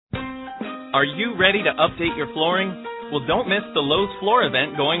Are you ready to update your flooring? Well, don't miss the Lowe's Floor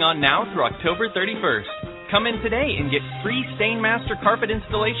event going on now through October 31st. Come in today and get free Stainmaster carpet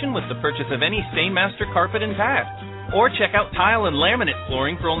installation with the purchase of any Stainmaster carpet and pad. Or check out tile and laminate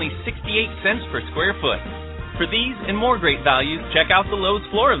flooring for only 68 cents per square foot. For these and more great values, check out the Lowe's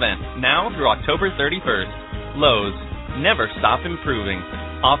Floor event now through October 31st. Lowe's, never stop improving.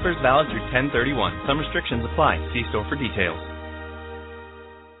 Offers valid through 10/31. Some restrictions apply. See store for details.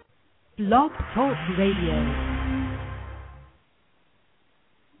 Blog Talk Radio.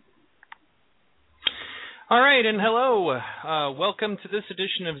 All right, and hello. Welcome to this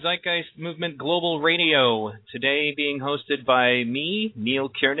edition of Zeitgeist Movement Global Radio. Today being hosted by me, Neil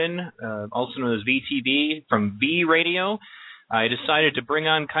Kiernan, also known as VTB from V Radio. I decided to bring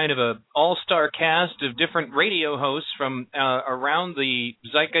on kind of a all-star cast of different radio hosts from around the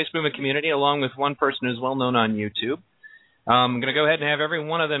Zeitgeist Movement community, along with one person who's well known on YouTube. I'm going to go ahead and have every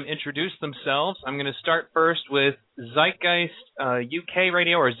one of them introduce themselves. I'm going to start first with Zeitgeist UK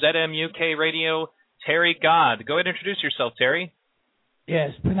Radio, or ZM UK Radio, Terry God. Go ahead and introduce yourself, Terry. Yeah,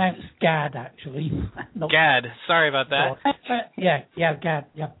 it's pronounced Gad, actually. Gad. Sorry about that. Yeah, Gad,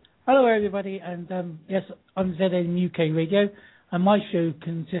 yeah. Hello, everybody, and yes, I'm ZM UK Radio, and my show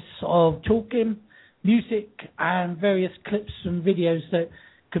consists of talking, music, and various clips and videos that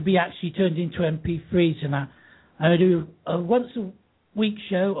could be actually turned into MP3s and that. I do a once-a-week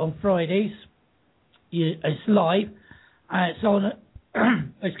show on Fridays. It's live, and it's on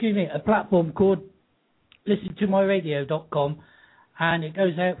a platform called listentomyradio.com, and it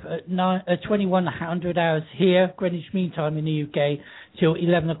goes out at 2100 hours here, Greenwich Mean Time in the UK, till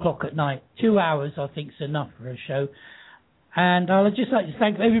 11 o'clock at night. 2 hours, I think, is enough for a show. And I'd just like to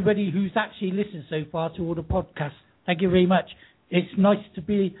thank everybody who's actually listened so far to all the podcasts. Thank you very much. It's nice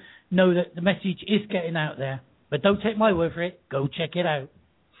to know that the message is getting out there. But don't take my word for it. Go check it out.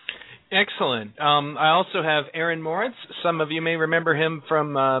 Excellent. I also have Aaron Moritz. Some of you may remember him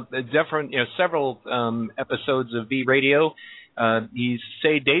from several episodes of V Radio. He's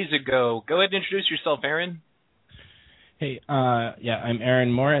days ago. Go ahead and introduce yourself, Aaron. Hey, I'm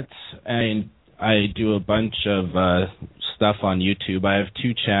Aaron Moritz, and I do a bunch of stuff on YouTube. I have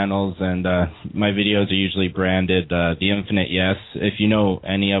 2 channels, and my videos are usually branded The Infinite Yes. If you know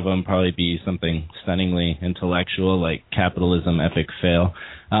any of them, probably be something stunningly intellectual, like Capitalism Epic Fail.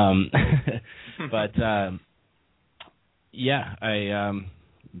 But, I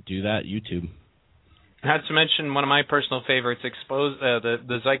do that, YouTube. Not to mention one of my personal favorites,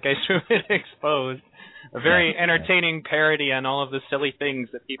 the Zeitgeist Movement Exposed, a very entertaining parody on all of the silly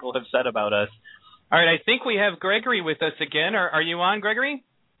things that people have said about us. All right, I think we have Gregory with us again. Are you on, Gregory?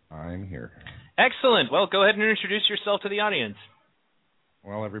 I'm here. Excellent. Well, go ahead and introduce yourself to the audience.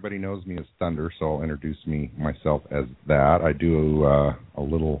 Well, everybody knows me as Thunder, so I'll introduce myself as that. I do a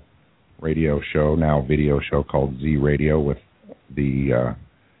little radio show, now video show, called Z Radio, with the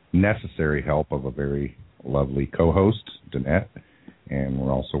necessary help of a very lovely co-host, Danette, and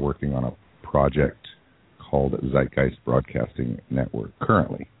we're also working on a project called Zeitgeist Broadcasting Network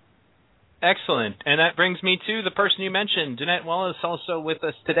currently. Excellent. And that brings me to the person you mentioned, Danette Wallace, also with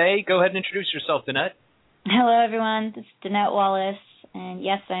us today. Go ahead and introduce yourself, Danette. Hello, everyone. This is Danette Wallace, and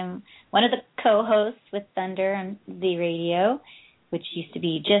yes, I'm one of the co-hosts with Thunder on Z Radio, which used to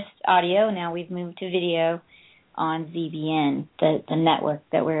be just audio. Now we've moved to video on ZBN, the network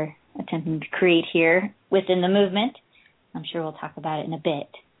that we're attempting to create here within the movement. I'm sure we'll talk about it in a bit.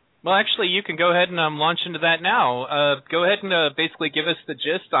 Well, actually, you can go ahead and launch into that now. Go ahead and basically give us the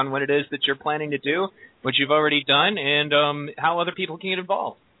gist on what it is that you're planning to do, what you've already done, and how other people can get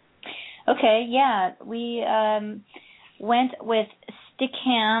involved. Okay, yeah. We went with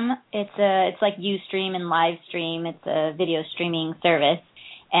Stickam. It's like Ustream and Livestream. It's a video streaming service,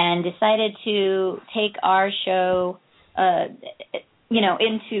 and decided to take our show, from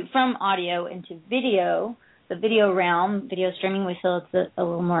audio into video. The video realm, video streaming, we feel it's a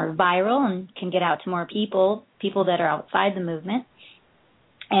little more viral and can get out to more people that are outside the movement.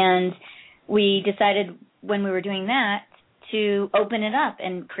 And we decided when we were doing that to open it up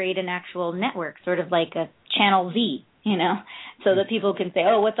and create an actual network, sort of like a Channel Z, so that people can say,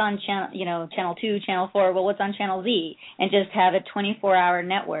 oh, what's on Channel 2, Channel 4, well, what's on Channel Z? And just have a 24-hour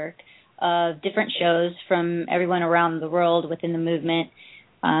network of different shows from everyone around the world within the movement,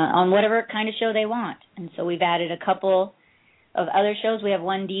 on whatever kind of show they want. And so we've added a couple of other shows. We have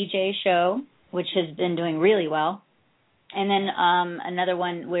one DJ show, which has been doing really well, and then another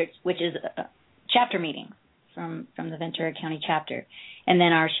one which is chapter meetings from the Ventura County chapter, and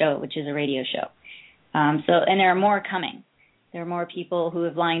then our show, which is a radio show. And there are more coming. There are more people who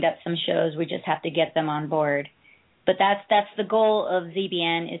have lined up some shows. We just have to get them on board. But that's the goal of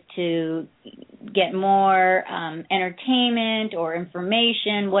ZBN, is to get more entertainment or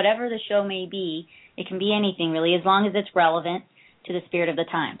information, whatever the show may be. It can be anything, really, as long as it's relevant to the spirit of the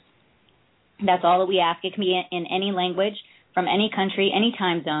times. That's all that we ask. It can be in any language, from any country, any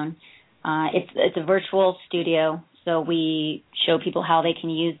time zone. It's a virtual studio, so we show people how they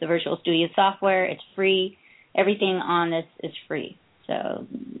can use the Virtual Studio software. It's free. Everything on this is free. So,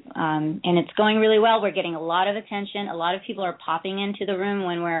 and it's going really well. We're getting a lot of attention. A lot of people are popping into the room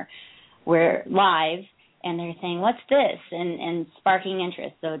when we're live, and they're saying, "What's this?" and sparking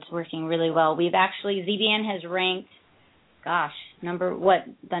interest. So it's working really well. We've actually, ZBN has ranked, number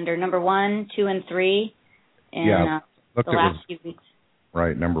 1, 2, and 3 in the last few weeks.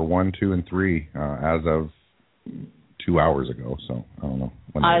 Right, number 1, 2, and 3 as of 2 hours ago. So I don't know.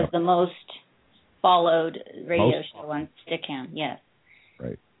 As the most followed radio show on Stickam, yes.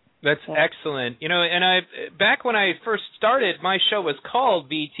 Right. That's excellent. And back when I first started, my show was called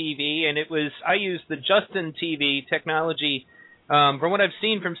VTV, and I used the Justin TV technology. From what I've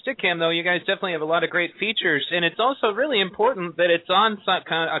seen from Stickam, though, you guys definitely have a lot of great features, and it's also really important that it's on some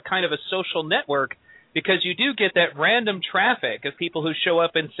kind of a social network, because you do get that random traffic of people who show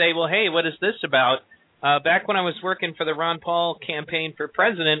up and say, well, hey, what is this about? Back when I was working for the Ron Paul campaign for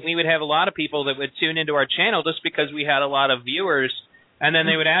president, we would have a lot of people that would tune into our channel just because we had a lot of viewers, and then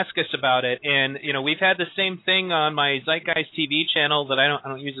they would ask us about it. And, we've had the same thing on my Zeitgeist TV channel that I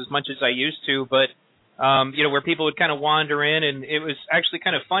don't use as much as I used to, but, where people would kind of wander in, and it was actually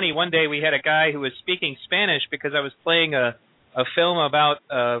kind of funny. One day we had a guy who was speaking Spanish because I was playing a film about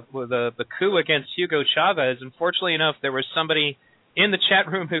the coup against Hugo Chavez. And fortunately enough, there was somebody in the chat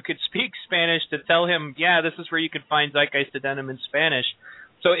room who could speak Spanish to tell him, this is where you can find Zeitgeist Addendum in Spanish.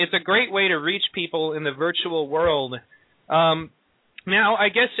 So it's a great way to reach people in the virtual world. Now, I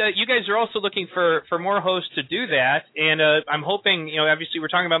guess you guys are also looking for more hosts to do that, and I'm hoping, obviously we're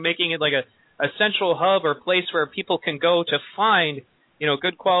talking about making it like a central hub or place where people can go to find,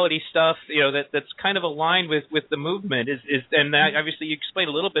 good quality stuff, that's kind of aligned with the movement. And that, obviously you explained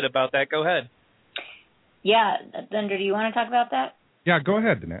a little bit about that. Go ahead. Yeah, Thunder, do you want to talk about that? Yeah, go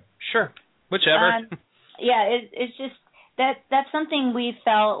ahead, Danette. Sure, whichever. It's just that's something we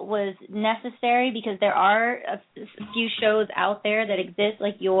felt was necessary, because there are a few shows out there that exist,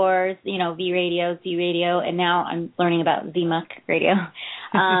 like yours, V Radio, Z Radio, and now I'm learning about ZMUC Radio.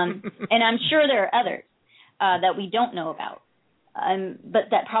 And I'm sure there are others that we don't know about, but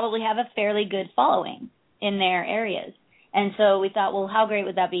that probably have a fairly good following in their areas. And so we thought, well, how great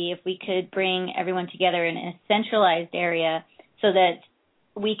would that be if we could bring everyone together in a centralized area so that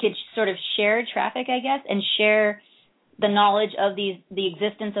we could sort of share traffic, I guess, and share the knowledge of the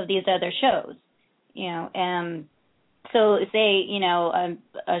existence of these other shows. So say,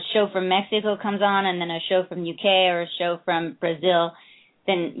 a show from Mexico comes on, and then a show from UK or a show from Brazil,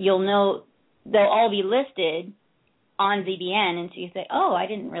 then you'll know they'll all be listed on ZBN, and so you say, oh, I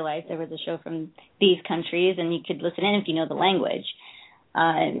didn't realize there was a show from these countries, and you could listen in if you know the language.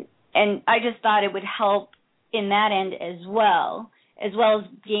 And I just thought it would help in that end as well as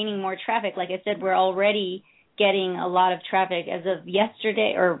gaining more traffic. Like I said, we're already getting a lot of traffic. As of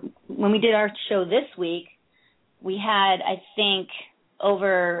yesterday, or when we did our show this week, we had, I think,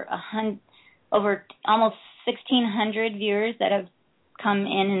 over almost 1,600 viewers that have come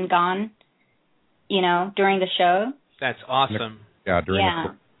in and gone, during the show. That's awesome. Yeah, during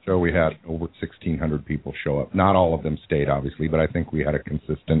the show we had over 1,600 people show up. Not all of them stayed, obviously, but I think we had a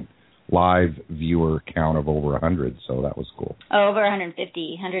consistent live viewer count of over 100, so that was cool. Oh, over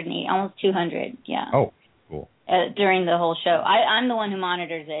 150, 108, almost 200, yeah. Oh, cool. During the whole show. I'm the one who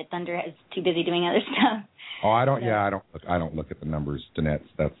monitors it. Thunder is too busy doing other stuff. Oh, I don't. Yeah, I don't look at the numbers. That's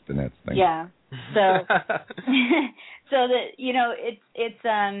Danette's thing. Yeah. So, it's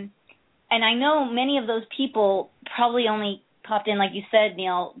and I know many of those people probably only popped in, like you said,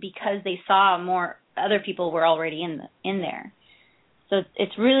 Neil, because they saw more other people were already in there. So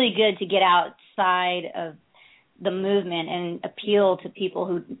it's really good to get outside of the movement and appeal to people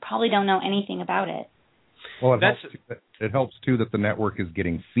who probably don't know anything about it. Well, it helps too that the network is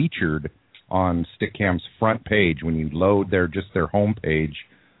getting featured on Stickcam's front page. When you load their home page,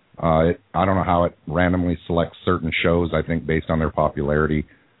 I don't know how it randomly selects certain shows, I think based on their popularity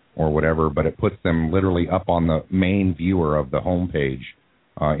or whatever, but it puts them literally up on the main viewer of the home page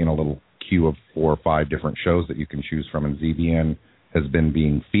in a little queue of 4 or 5 different shows that you can choose from, and ZBN has been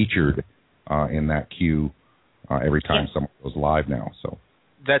being featured in that queue every time someone goes live now. So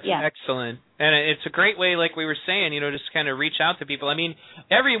that's excellent. And it's a great way, like we were saying, just kind of reach out to people. I mean,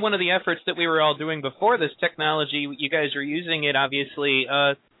 every one of the efforts that we were all doing before this technology, you guys are using it, obviously.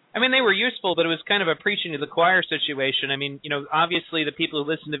 I mean, they were useful, but it was kind of a preaching to the choir situation. I mean, obviously the people who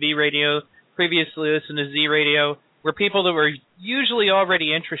listened to V Radio, previously listened to Z Radio, were people that were usually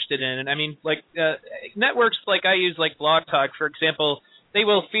already interested in it. I mean, like networks like I use, like Blog Talk, for example, they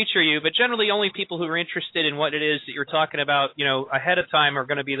will feature you, but generally only people who are interested in what it is that you're talking about, ahead of time are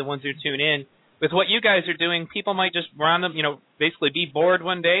going to be the ones who tune in. With what you guys are doing, people might just basically be bored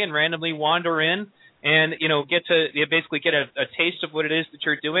one day and randomly wander in and, get to basically get a taste of what it is that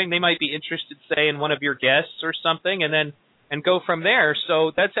you're doing. They might be interested, say, in one of your guests or something, and go from there.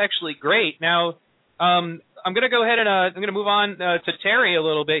 So that's actually great. Now, I'm going to go ahead and I'm going to move on to Terry a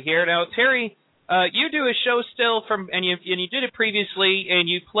little bit here. Now, Terry, you do a show still and you did it previously, and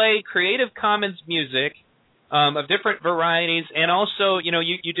you play Creative Commons music of different varieties, and also,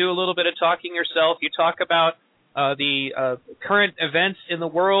 you do a little bit of talking yourself. You talk about the current events in the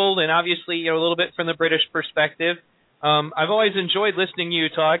world, and obviously, a little bit from the British perspective. I've always enjoyed listening to you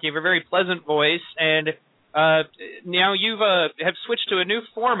talk. You have a very pleasant voice, and now you've have switched to a new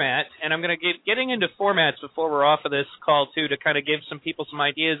format, and I'm going to getting into formats before we're off of this call too, to kind of give some people some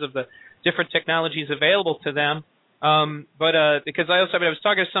ideas of the different technologies available to them. But because I was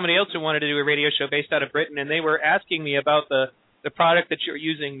talking to somebody else who wanted to do a radio show based out of Britain, and they were asking me about the product that you're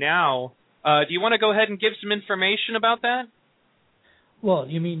using now. Do you want to go ahead and give some information about that? Well,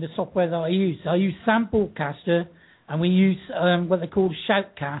 you mean the software that I use? I use Samplecaster, and we use what they call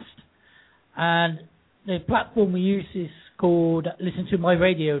Shoutcast. And the platform we use is called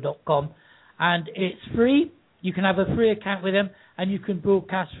listentomyradio.com, and it's free. You can have a free account with them, and you can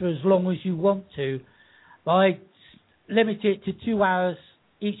broadcast for as long as you want to. But I limit it to 2 hours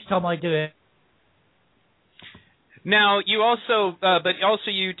each time I do it. Now, you also,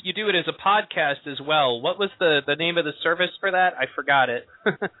 you do it as a podcast as well. What was the name of the service for that? I forgot it.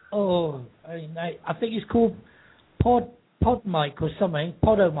 I think it's called Podmic or something.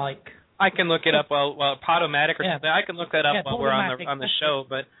 Podomic. I can look it up. Well, Podomatic or something. I can look that up while we're on the show.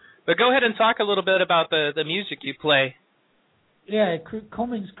 But go ahead and talk a little bit about the music you play. Yeah,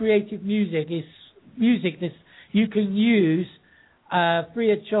 Commons Creative Music is music that you can use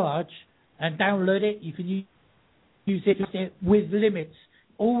free of charge and download it. You can use it with limits.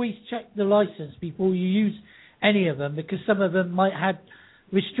 Always check the license before you use any of them, because some of them might have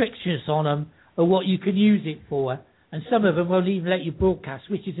restrictions on them of what you can use it for, and some of them won't even let you broadcast,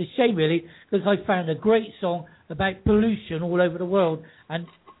 which is a shame really, because I found a great song about pollution all over the world, and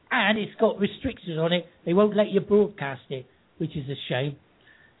it's got restrictions on it. They won't let you broadcast it, which is a shame.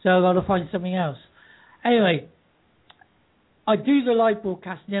 So I've got to find something else. Anyway, I do the live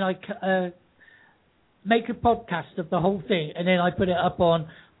broadcast, and then I make a podcast of the whole thing, and then I put it up on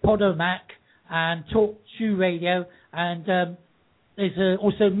Podomac and Talk Shoe Radio, and there's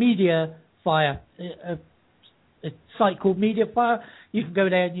also MediaFire, a site called MediaFire. You can go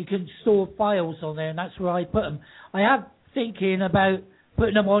there and you can store files on there, and that's where I put them. I am thinking about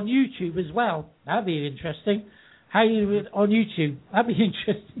putting them on YouTube as well. That'd be interesting. How you on YouTube? That'd be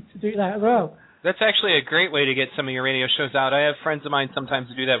interesting to do that as well. That's actually a great way to get some of your radio shows out. I have friends of mine sometimes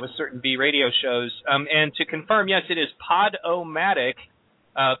who do that with certain V radio shows. And to confirm, yes, it is Podomatic,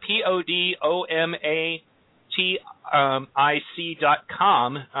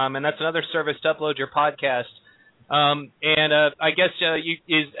 PODOMATIC.com, and that's another service to upload your podcast. I guess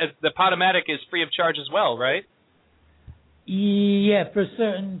the Podomatic is free of charge as well, right? Yeah, for a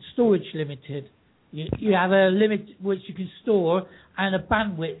certain storage limited. You have a limit which you can store, and a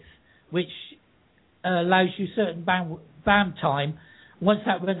bandwidth which allows you certain band time. Once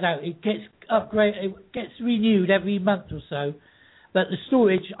that runs out, it gets upgraded. It gets renewed every month or so. But the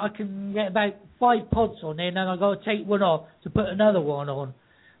storage, I can get about 5 pods on there, and then I've got to take one off to put another one on.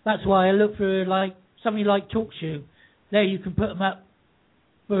 That's why I look for something like TalkShoe. There you can put them up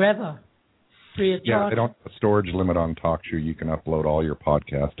forever. Free of charge. Yeah, they don't have a storage limit on TalkShoe. You can upload all your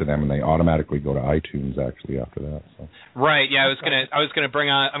podcasts to them, and they automatically go to iTunes actually after that. So. Right. Yeah, I'm gonna bring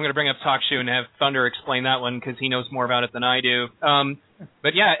up TalkShoe and have Thunder explain that one, because he knows more about it than I do.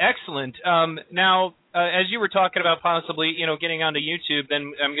 But yeah, excellent. Now, as you were talking about possibly getting onto YouTube,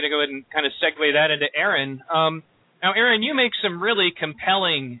 then I'm gonna go ahead and kind of segue that into Aaron. Now, Aaron, you make some really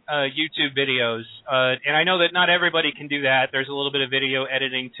compelling YouTube videos, and I know that not everybody can do that. There's a little bit of video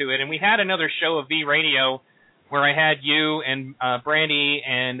editing to it, and we had another show of V Radio where I had you and Brandy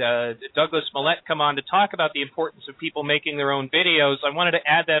and Douglas Millette come on to talk about the importance of people making their own videos. I wanted to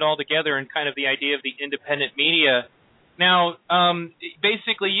add that all together and kind of the idea of the independent media. Now,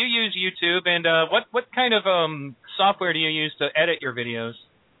 basically, you use YouTube, and what kind of software do you use to edit your videos?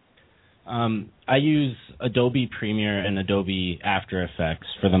 I use Adobe Premiere and Adobe After Effects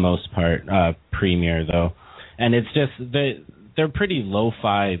for the most part. Premiere though, and it's just they're pretty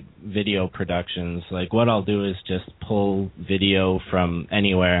lo-fi video productions. Like, what I'll do is just pull video from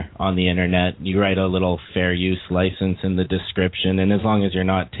anywhere on the internet. You write a little fair use license in the description, and as long as you're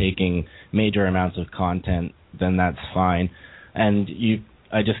not taking major amounts of content, then that's fine. And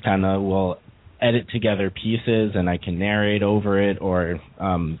I just kind of will edit together pieces, and I can narrate over it or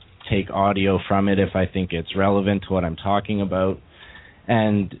take audio from it if I think it's relevant to what I'm talking about.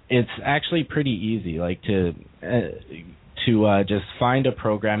 And it's actually pretty easy, like to just find a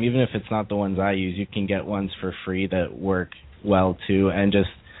program, even if it's not the ones I use. You can get ones for free that work well too, and just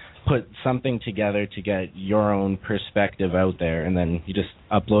put something together to get your own perspective out there, and then you just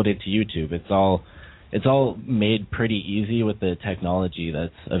upload it to YouTube. It's all made pretty easy with the technology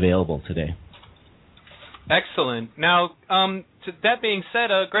that's available today. Excellent. Now, to that being said,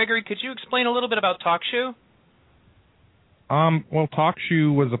 Gregory, could you explain a little bit about TalkShoe? Well,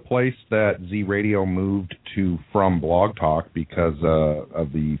 TalkShoe was a place that Z Radio moved to from Blog Talk because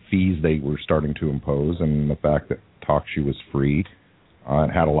of the fees they were starting to impose, and the fact that TalkShoe was free.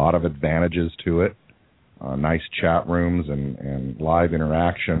 It had a lot of advantages to it, nice chat rooms and live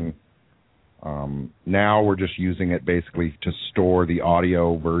interaction. Now we're just using it basically to store the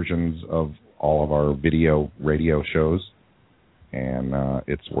audio versions of all of our video radio shows, and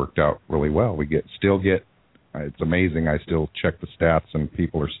it's worked out really well. It's amazing. I still check the stats, and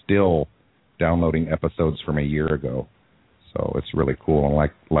people are still downloading episodes from a year ago. So it's really cool. And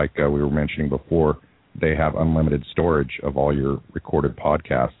like we were mentioning before, they have unlimited storage of all your recorded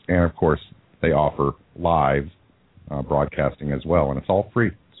podcasts. And, of course, they offer live broadcasting as well, and it's all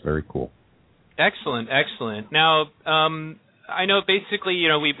free. It's very cool. Excellent, excellent. Now, I know basically,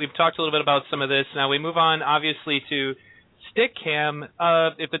 we've talked a little bit about some of this. Now we move on, obviously, to Stickam.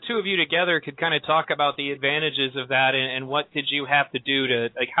 If the two of you together could kind of talk about the advantages of that, and what did you have to do to,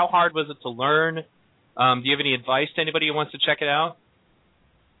 like, how hard was it to learn? Do you have any advice to anybody who wants to check it out?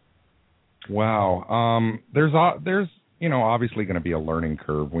 Wow. There's obviously going to be a learning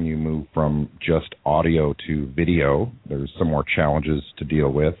curve when you move from just audio to video. There's some more challenges to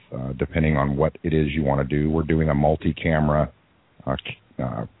deal with, depending on what it is you want to do. We're doing a multi-camera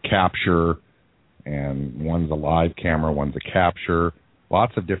capture, and one's a live camera, one's a capture.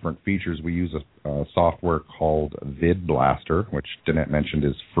 Lots of different features. We use a software called VidBlaster, which Danette mentioned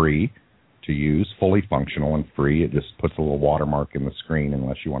is free to use, fully functional and free. It just puts a little watermark in the screen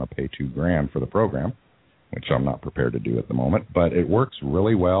unless you want to pay $2,000 for the program, which I'm not prepared to do at the moment. But it works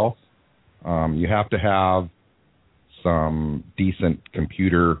really well. You have to have some decent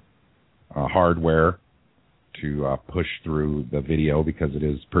computer hardware to push through the video, because it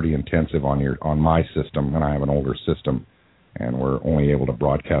is pretty intensive on my system, and I have an older system, and we're only able to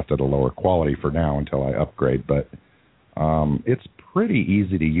broadcast at a lower quality for now until I upgrade. But it's pretty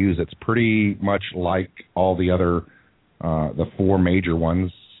easy to use. It's pretty much like all the other, the four major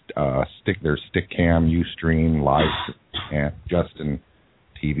ones. There's Stickam, Ustream, Live, and Justin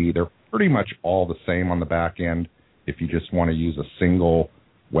TV. They're pretty much all the same on the back end. If you just want to use a single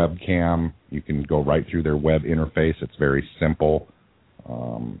webcam, you can go right through their web interface. It's very simple,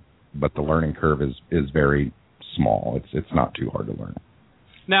 but the learning curve is very small. It's not too hard to learn.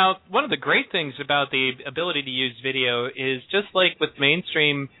 Now, one of the great things about the ability to use video is, just like with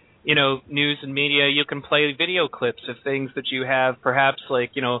mainstream, news and media, you can play video clips of things that you have, perhaps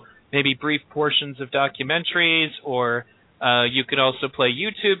like, maybe brief portions of documentaries, or you could also play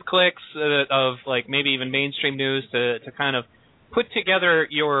YouTube clips of, like, maybe even mainstream news to kind of put together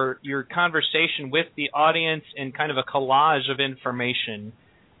your conversation with the audience in kind of a collage of information.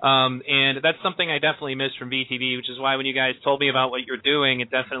 And that's something I definitely missed from VTV, which is why when you guys told me about what you're doing,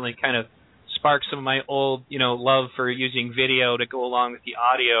 it definitely kind of sparked some of my old, love for using video to go along with the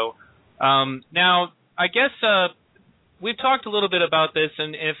audio. Now, I guess we've talked a little bit about this,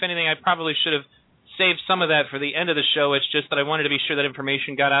 and if anything, I probably should have saved some of that for the end of the show. It's just that I wanted to be sure that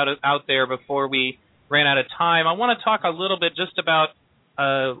information got out there before we ran out of time. I want to talk a little bit just about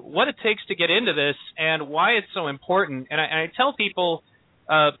what it takes to get into this and why it's so important. And I tell people,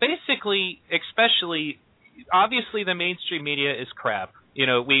 basically, especially, obviously the mainstream media is crap.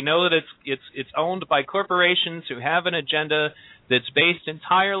 We know that it's owned by corporations who have an agenda that's based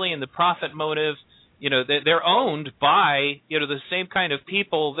entirely in the profit motive. They're owned by, the same kind of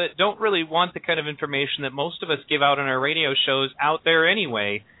people that don't really want the kind of information that most of us give out on our radio shows out there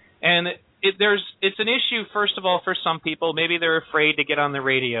anyway. And it's an issue, first of all, for some people. Maybe they're afraid to get on the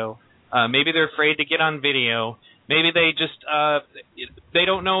radio. Maybe they're afraid to get on video. Maybe they just they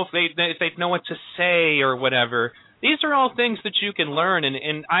don't know if they know what to say or whatever. these are all things that you can learn,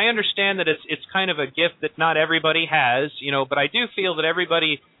 and I understand that it's kind of a gift that not everybody has, but I do feel that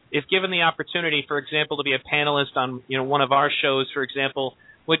everybody, if given the opportunity, for example, to be a panelist on, one of our shows, for example,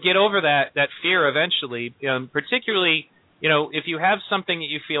 would get over that fear eventually, particularly, if you have something that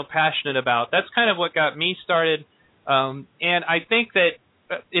you feel passionate about. That's kind of what got me started, and I think that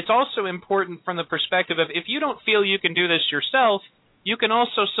it's also important from the perspective of if you don't feel you can do this yourself, you can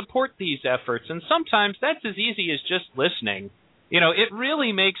also support these efforts, and sometimes that's as easy as just listening. It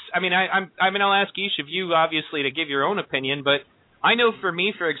really makes. I'll ask each of you obviously to give your own opinion, but I know for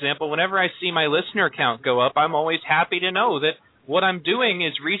me, for example, whenever I see my listener count go up, I'm always happy to know that what I'm doing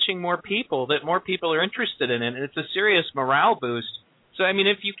is reaching more people, that more people are interested in it, and it's a serious morale boost. So,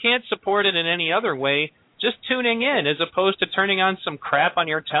 if you can't support it in any other way, just tuning in as opposed to turning on some crap on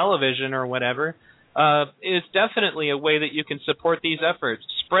your television or whatever is definitely a way that you can support these efforts.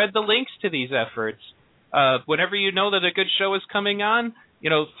 Spread the links to these efforts. Whenever you know that a good show is coming on,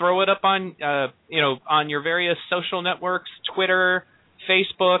 throw it up on, on your various social networks, Twitter,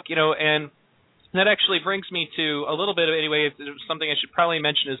 Facebook, and that actually brings me to a little bit of, something I should probably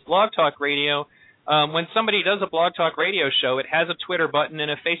mention is Blog Talk Radio. When somebody does a Blog Talk Radio show, it has a Twitter button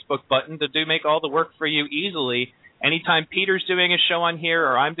and a Facebook button to make all the work for you easily. Anytime Peter's doing a show on here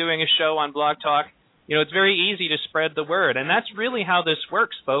or I'm doing a show on Blog Talk, it's very easy to spread the word. And that's really how this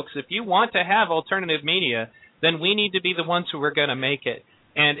works, folks. If you want to have alternative media, then we need to be the ones who are going to make it.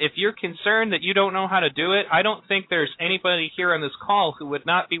 And if you're concerned that you don't know how to do it, I don't think there's anybody here on this call who would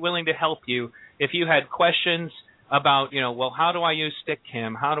not be willing to help you if you had questions about, how do I use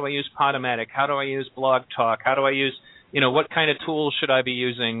Stickcam? How do I use Podomatic? How do I use Blog Talk? How do I use, what kind of tools should I be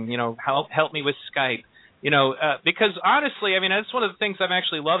using? Help me with Skype. Because honestly, that's one of the things I'm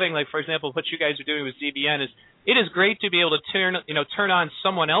actually loving. Like, for example, what you guys are doing with ZBN is it is great to be able to turn on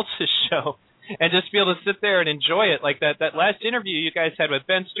someone else's show and just be able to sit there and enjoy it. Like that last interview you guys had with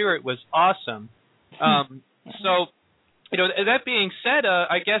Ben Stewart was awesome. So, that being said,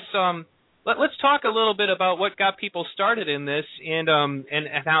 I guess let's talk a little bit about what got people started in this and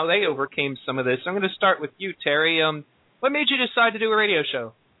how they overcame some of this. I'm going to start with you, Terry. What made you decide to do a radio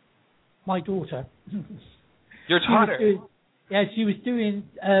show? My daughter. Your daughter? She was doing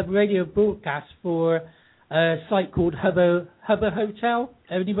a radio broadcast for a site called Hubba Hotel.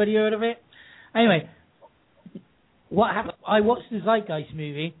 Anybody heard of it? Anyway, what happened? I watched the Zeitgeist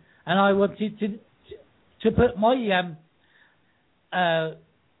movie, and I wanted to put my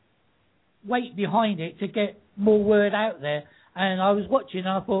weight behind it to get more word out there. And I was watching, and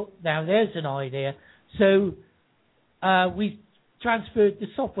I thought, now there's an idea. So we transferred the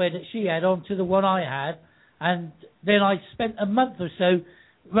software that she had onto the one I had, and then I spent a month or so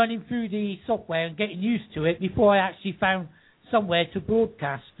running through the software and getting used to it before I actually found somewhere to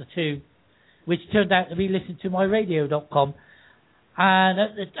broadcast to, which turned out to be listentomyradio.com. And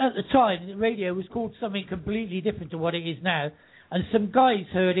at the time, the radio was called something completely different to what it is now. And some guys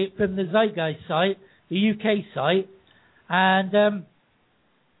heard it from the Zeitgeist site, the UK site, and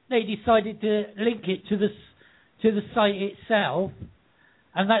they decided to link it to the site itself,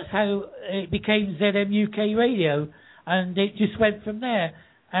 and that's how it became ZM UK Radio, and it just went from there.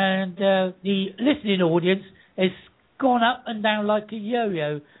 And the listening audience has gone up and down like a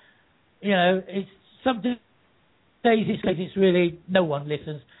yo-yo. It's some days it's really no one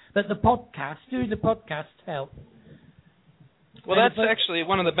listens, but doing the podcast helped. Well, that's actually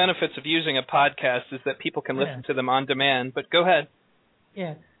one of the benefits of using a podcast is that people can listen to them on demand. But go ahead.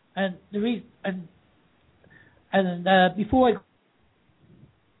 Yeah, and the reason and before I...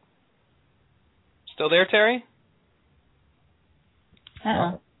 Still there, Terry?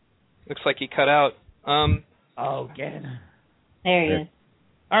 Uh-oh. Looks like he cut out. Again. There he is.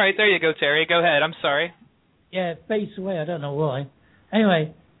 All right, there you go, Terry. Go ahead. I'm sorry. Yeah, it fades away. I don't know why.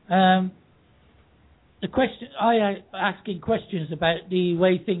 Anyway, the question asking questions about the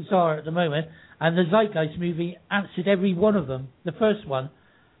way things are at the moment, and the Zeitgeist movie answered every one of them. The first one,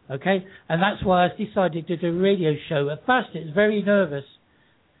 okay, and that's why I decided to do a radio show. At first, it was very nervous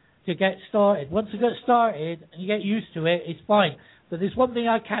to get started. Once I got started and you get used to it, it's fine. But there's one thing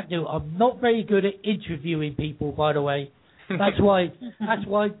I can't do. I'm not very good at interviewing people, by the way. That's why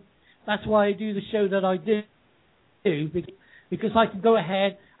I do the show that I do, because I can go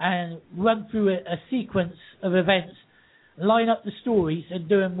ahead and run through a sequence of events, line up the stories, and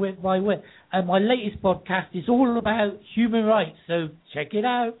do them wit by wit. And my latest podcast is all about human rights, so check it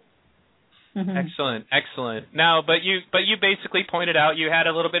out. Excellent. Now, but you basically pointed out you had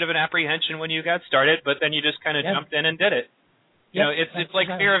a little bit of an apprehension when you got started, but then you just kind of jumped in and did it. You know, it's like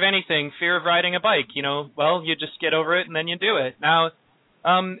fear of anything, fear of riding a bike. Well, you just get over it and then you do it. Now,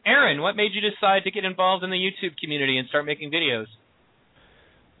 Aaron, what made you decide to get involved in the YouTube community and start making videos?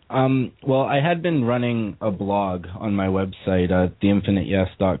 Well, I had been running a blog on my website,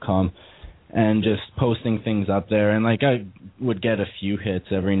 theinfiniteyes.com, and just posting things up there. And, like, I would get a few hits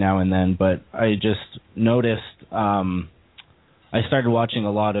every now and then, but I just noticed I started watching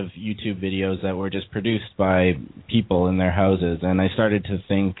a lot of YouTube videos that were just produced by people in their houses, and I started to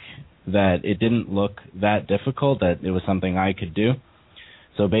think that it didn't look that difficult, that it was something I could do.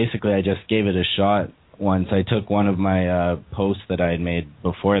 So basically I just gave it a shot once. I took one of my posts that I had made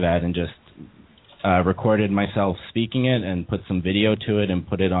before that and just recorded myself speaking it and put some video to it and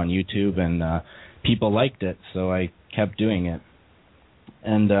put it on YouTube, and people liked it, so I kept doing it.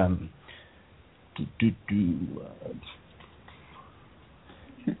 And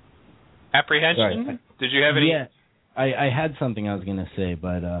apprehension? Sorry. Did you have any? Yeah, I had something I was going to say,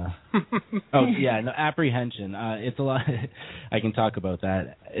 but apprehension. It's a lot. I can talk about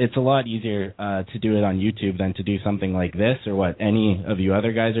that. It's a lot easier to do it on YouTube than to do something like this or what any of you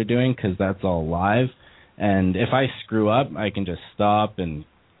other guys are doing, because that's all live. And if I screw up, I can just stop and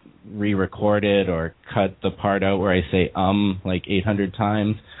re-record it or cut the part out where I say like 800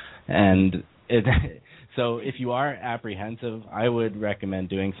 times. And so if you are apprehensive, I would recommend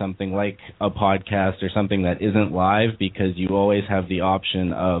doing something like a podcast or something that isn't live, because you always have the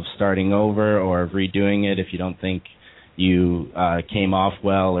option of starting over or of redoing it if you don't think you came off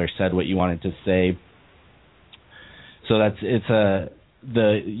well or said what you wanted to say. So the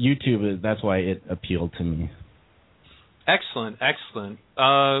YouTube, that's why it appealed to me. Excellent.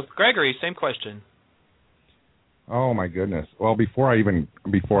 Gregory, same question. Oh my goodness! Well, before I even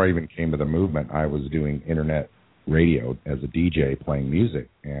came to the movement, I was doing internet radio as a DJ playing music,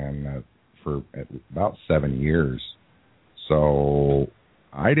 and for about 7 years. So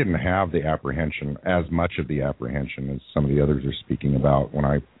I didn't have the apprehension, as much of the apprehension as some of the others are speaking about when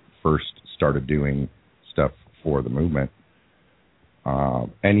I first started doing stuff for the movement.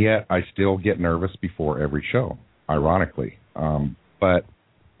 And yet I still get nervous before every show, ironically. But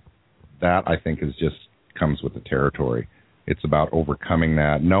that, I think, is just comes with the territory. It's about overcoming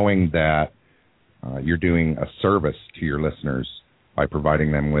that, knowing that you're doing a service to your listeners by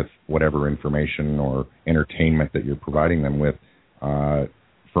providing them with whatever information or entertainment that you're providing them with.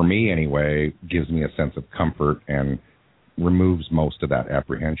 For me, anyway, gives me a sense of comfort and removes most of that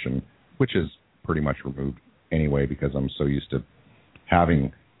apprehension, which is pretty much removed anyway because I'm so used to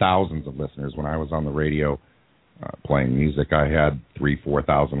having thousands of listeners. When I was on the radio playing music, I had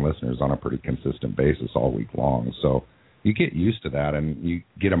 3,000-4,000 listeners on a pretty consistent basis all week long. So you get used to that, and you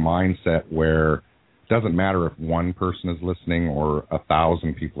get a mindset where it doesn't matter if one person is listening or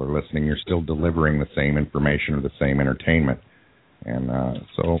 1,000 people are listening, you're still delivering the same information or the same entertainment. And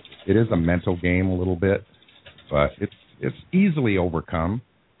so it is a mental game a little bit, but it's easily overcome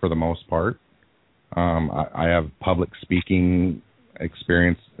for the most part. I have public speaking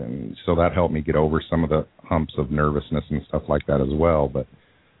experience, and so that helped me get over some of the humps of nervousness and stuff like that as well. But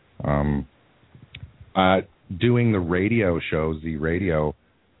doing the radio show, Z Radio,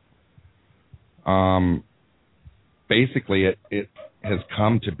 basically it has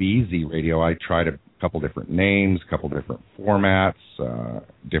come to be Z Radio. I tried a couple different names, a couple different formats,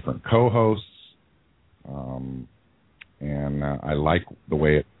 different co-hosts, and I like the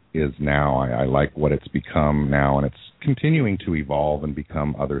way it is now. I like what it's become now, and it's continuing to evolve and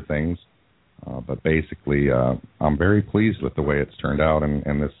become other things. But basically, I'm very pleased with the way it's turned out,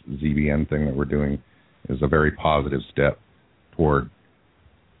 and this ZBN thing that we're doing is a very positive step toward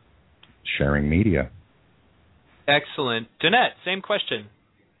sharing media. Excellent. Danette, same question.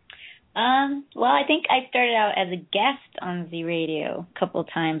 Well, I think I started out as a guest on Z Radio a couple of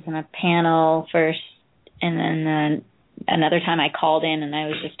times on a panel first, and then another time I called in and I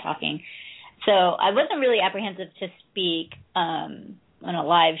was just talking. So I wasn't really apprehensive to speak on a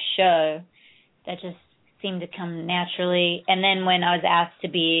live show. That just seemed to come naturally. And then when I was asked to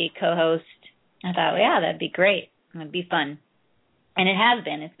be co-host, I thought, well, yeah, that'd be great. It'd be fun. And it has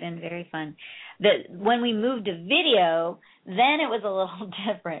been. It's been very fun. When we moved to video, then it was a little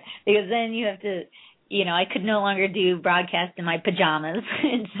different, because then you have to, I could no longer do broadcast in my pajamas.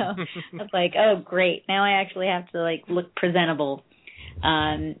 And so I was like, oh, great. Now I actually have to, look presentable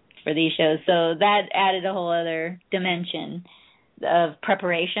for these shows. So that added a whole other dimension of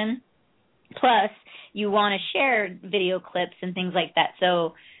preparation. Plus, you want to share video clips and things like that.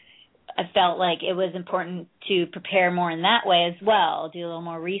 So I felt like it was important to prepare more in that way as well, do a little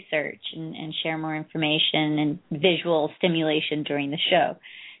more research and share more information and visual stimulation during the show.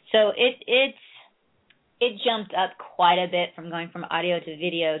 So it jumped up quite a bit from going from audio to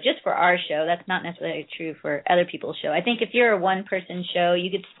video just for our show. That's not necessarily true for other people's show. I think if you're a one-person show, you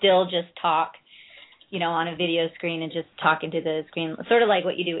could still just talk, on a video screen and just talk into the screen, sort of like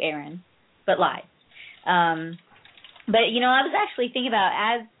what you do, Aaron, but live. But, I was actually thinking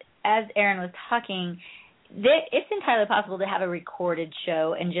about, as Aaron was talking, it's entirely possible to have a recorded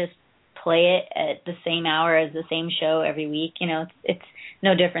show and just play it at the same hour as the same show every week. It's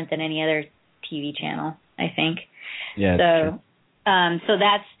no different than any other TV channel, I think. Yeah. So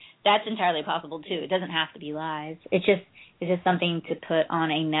that's entirely possible too. It doesn't have to be live. It's just something to put on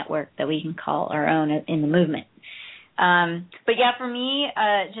a network that we can call our own in the movement. But yeah, for me,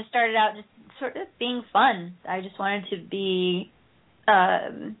 just started out just sort of being fun. I just wanted to be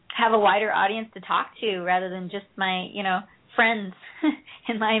have a wider audience to talk to rather than just my friends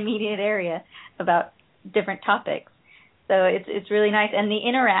in my immediate area about different topics. So it's really nice. And the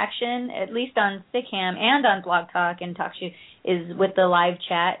interaction, at least on Stickam and on Blog Talk and TalkShoe, is with the live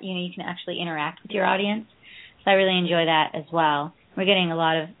chat. You can actually interact with your audience. So I really enjoy that as well. We're getting a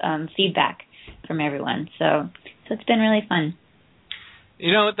lot of feedback from everyone. So it's been really fun.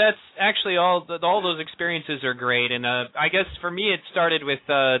 That's actually all those experiences are great. And I guess for me it started with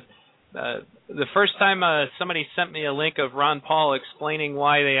the first time somebody sent me a link of Ron Paul explaining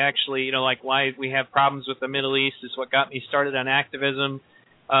why they actually, why we have problems with the Middle East is what got me started on activism.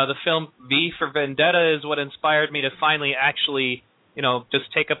 The film V for Vendetta is what inspired me to finally actually, just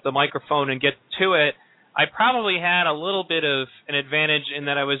take up the microphone and get to it. I probably had a little bit of an advantage in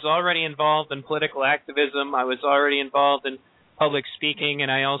that I was already involved in political activism. I was already involved in public speaking, and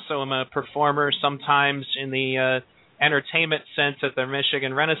I also am a performer sometimes in the entertainment sense at the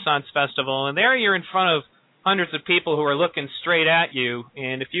Michigan Renaissance Festival, and there you're in front of hundreds of people who are looking straight at you,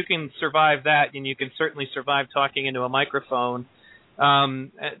 and if you can survive that, then you can certainly survive talking into a microphone.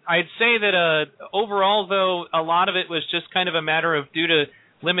 I'd say that overall, though, a lot of it was just kind of a matter of due to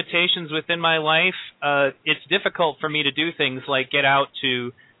limitations within my life, it's difficult for me to do things like get out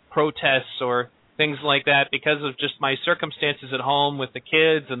to protests or things like that because of just my circumstances at home with the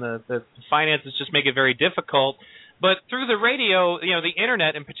kids, and the finances just make it very difficult. But through the radio, the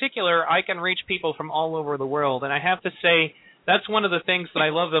internet in particular, I can reach people from all over the world. And I have to say, that's one of the things that I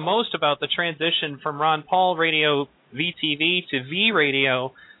love the most about the transition from Ron Paul Radio VTV to V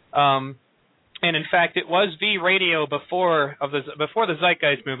Radio. And in fact, it was V Radio before the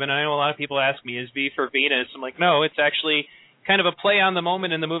Zeitgeist movement. I know a lot of people ask me, is V for Venus? I'm like, no, it's actually kind of a play on the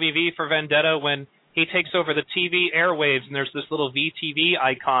moment in the movie V for Vendetta when he takes over the TV airwaves and there's this little VTV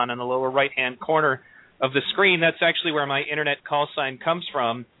icon in the lower right-hand corner of the screen. That's actually where my internet call sign comes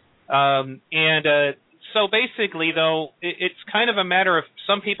from. So basically, though, it's kind of a matter of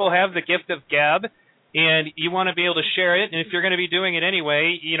some people have the gift of gab, and you want to be able to share it. And if you're going to be doing it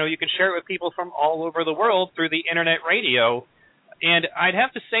anyway, you can share it with people from all over the world through the internet radio. And I'd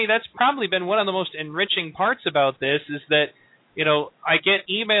have to say that's probably been one of the most enriching parts about this is that, I get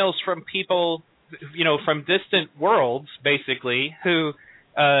emails from people, from distant worlds, basically, who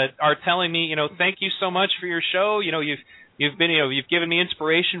are telling me, thank you so much for your show. You've given me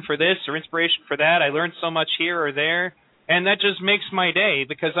inspiration for this or inspiration for that. I learned so much here or there. And that just makes my day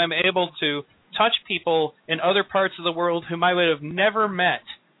because I'm able to touch people in other parts of the world whom I would have never met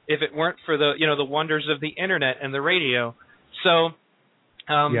if it weren't for the, the wonders of the internet and the radio. So,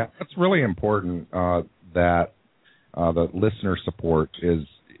 yeah, it's really important that the listener support is.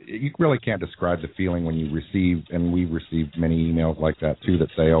 You really can't describe the feeling when you receive, and we've received many emails like that too that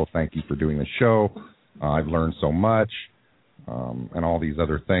say, "Oh, thank you for doing the show. I've learned so much," and all these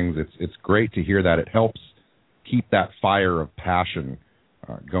other things. It's great to hear that. It helps keep that fire of passion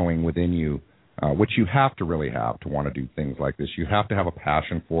going within you, which you have to really have to want to do things like this. You have to have a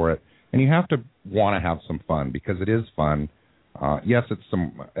passion for it, and you have to want to have some fun because it is fun. Yes, it's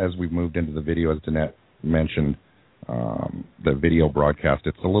as we've moved into the video, as Danette mentioned. The video broadcast,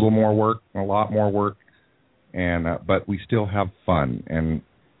 it's a little more work, a lot more work, and but we still have fun, and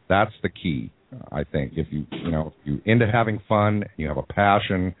that's the key. I think if you're into having fun, you have a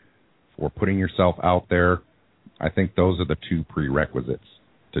passion for putting yourself out there. I think those are the two prerequisites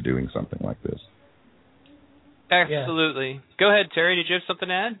to doing something like this. Absolutely. Yeah. Go ahead, Terry. Did you have something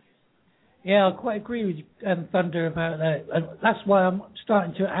to add? Yeah, I quite agree with you, Thunder, about that. And that's why I'm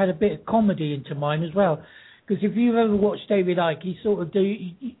starting to add a bit of comedy into mine as well. Because if you've ever watched David Icke, he sort of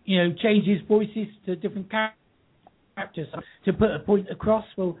changes voices to different characters to put a point across.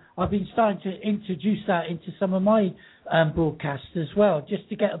 Well, I've been starting to introduce that into some of my broadcasts as well, just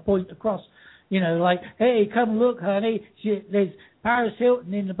to get a point across. Like, hey, come look, honey, there's Paris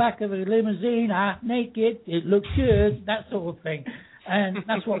Hilton in the back of a limousine, half naked, it looks good, that sort of thing. and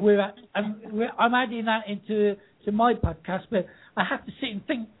that's what we're at. I'm adding that into my podcast, but I have to sit and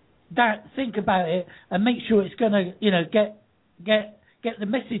think about it and make sure it's going to, get the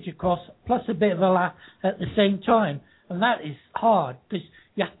message across, plus a bit of a laugh at the same time, and that is hard because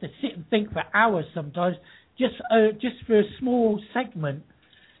you have to sit and think for hours sometimes, just for a small segment,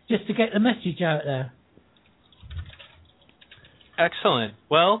 just to get the message out there. Excellent.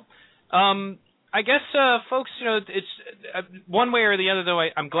 Well, I guess, folks, it's one way or the other, though,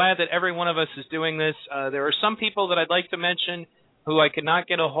 I'm glad that every one of us is doing this. There are some people that I'd like to mention who I could not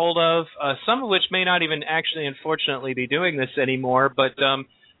get a hold of, some of which may not even actually, unfortunately, be doing this anymore, but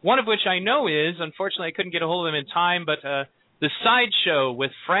one of which I know is, unfortunately, I couldn't get a hold of them in time, but The Sideshow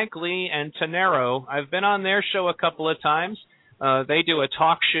with Frank Lee and Tenero. I've been on their show a couple of times. They do a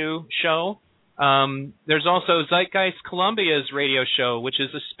talk show. There's also Zeitgeist Colombia's radio show, which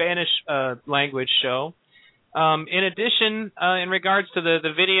is a Spanish language show. In addition, in regards to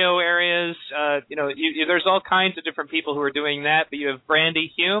the video areas, there's all kinds of different people who are doing that. But you have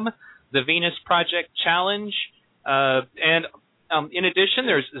Brandy Hume, the Venus Project Challenge, and in addition,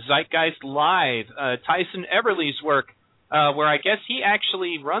 there's Zeitgeist Live, Tyson Everly's work, where I guess he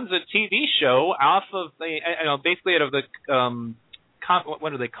actually runs a TV show off of basically out of the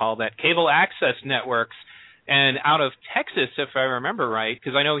what do they call that? Cable access networks, and out of Texas, if I remember right,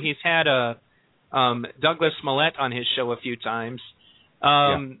 because I know he's had Douglas Millette on his show a few times.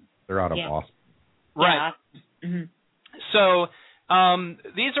 They're out of Austin. Right. Yeah. Mm-hmm. So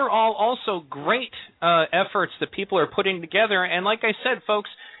these are all also great efforts that people are putting together. And like I said, folks,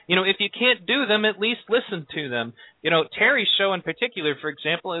 if you can't do them, at least listen to them. Terry's show in particular, for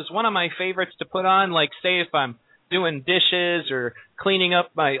example, is one of my favorites to put on, like, say, if I'm doing dishes or cleaning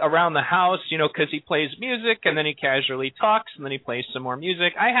up around the house, because he plays music and then he casually talks and then he plays some more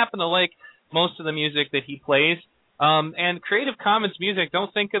music. I happen to like most of the music that he plays. And Creative Commons music,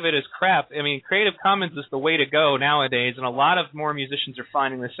 don't think of it as crap. I mean, Creative Commons is the way to go nowadays, and a lot of more musicians are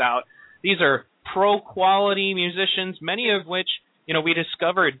finding this out. These are pro-quality musicians, many of which, we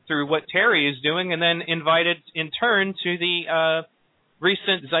discovered through what Terry is doing and then invited in turn to the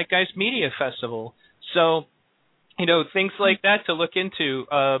recent Zeitgeist Media Festival. So, things like that to look into.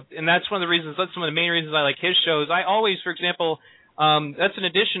 And that's one of the reasons, that's one of the main reasons I like his shows. I always, for example, that's an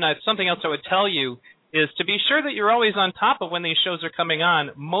addition, something else I would tell you, is to be sure that you're always on top of when these shows are coming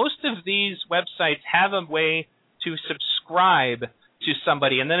on. Most of these websites have a way to subscribe to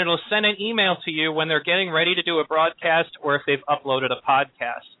somebody, and then it'll send an email to you when they're getting ready to do a broadcast or if they've uploaded a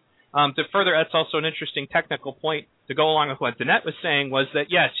podcast. To further, that's also an interesting technical point to go along with what Danette was saying, was that,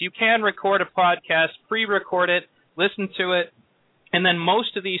 yes, you can record a podcast, pre-record it, listen to it, and then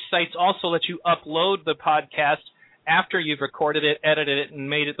most of these sites also let you upload the podcast after you've recorded it, edited it, and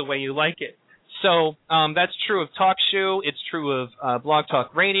made it the way you like it. So that's true of TalkShoe. It's true of Blog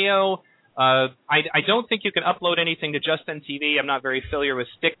Talk Radio. I don't think you can upload anything to Justin TV. I'm not very familiar with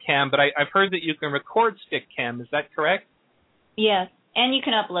Stickcam, but I've heard that you can record Stickcam. Is that correct? Yes, and you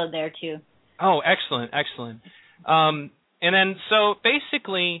can upload there too. Oh, excellent. And then, so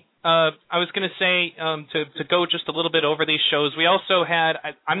basically, I was going to say, to go just a little bit over these shows, we also had,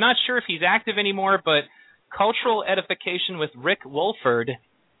 I'm not sure if he's active anymore, but Cultural Edification with Rick Wolford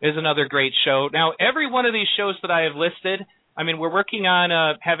is another great show. Now, every one of these shows that I have listed, I mean, we're working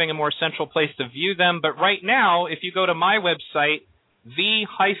on having a more central place to view them, but right now, if you go to my website,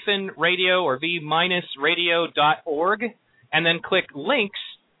 v-radio or v-radio.org, and then click links,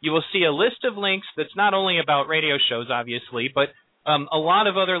 you will see a list of links that's not only about radio shows, obviously, but a lot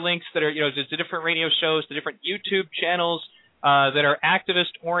of other links that are, to different radio shows, to different YouTube channels that are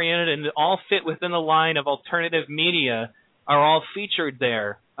activist-oriented and all fit within the line of alternative media are all featured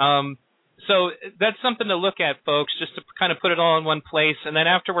there. So that's something to look at, folks, just to kind of put it all in one place. And then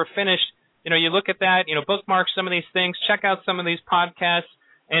after we're finished, you look at that, bookmark some of these things, check out some of these podcasts.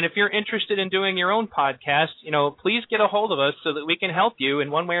 And if you're interested in doing your own podcast, please get a hold of us so that we can help you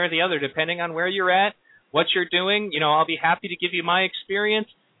in one way or the other, depending on where you're at, what you're doing. I'll be happy to give you my experience.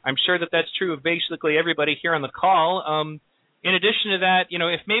 I'm sure that that's true of basically everybody here on the call. In addition to that,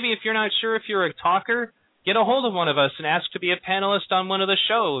 if you're not sure if you're a talker, get a hold of one of us and ask to be a panelist on one of the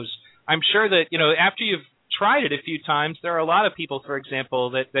shows. I'm sure that, after you've tried it a few times, there are a lot of people, for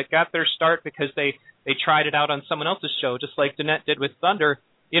example, that got their start because they tried it out on someone else's show, just like Danette did with Thunder,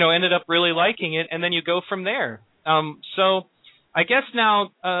 ended up really liking it, and then you go from there. So I guess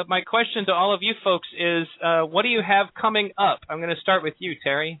now my question to all of you folks is, what do you have coming up? I'm going to start with you,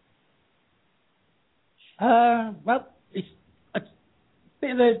 Terry. Well, it's a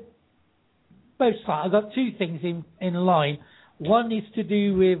bit of a both sides. I've got two things in line. One is to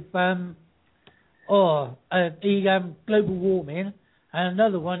do with the global warming, and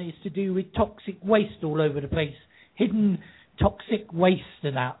another one is to do with toxic waste all over the place, hidden toxic waste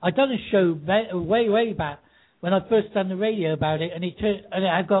and that. I done a show way back when I first done the radio about it, and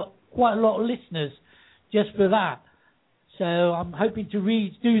I got quite a lot of listeners just for that. So I'm hoping to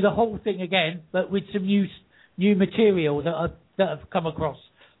redo the whole thing again, but with some new material that I've come across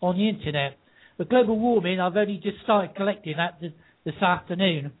on the internet. But global warming, I've only just started collecting that this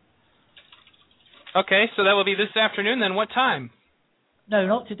afternoon. Okay, so that will be this afternoon. Then what time? No,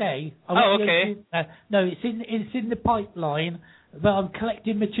 not today. Okay. No, it's in the pipeline, but I'm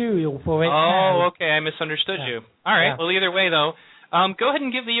collecting material for it. Oh, now. Okay, I misunderstood you. All right. Yeah. Well, either way though, go ahead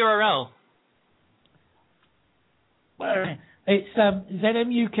and give the URL. It's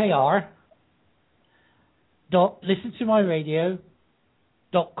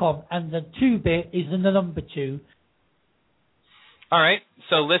ZMUKR.listentomyradio.com, and the 2-bit is in the number 2. All right.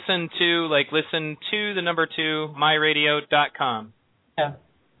 So listen to the number 2 myradio.com. Yeah.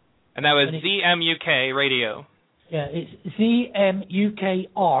 And that was ZMUK Radio. Yeah, it's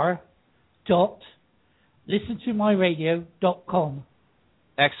ZMUKR.listentomyradio.com.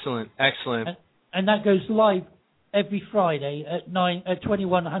 Excellent. And that goes live every Friday at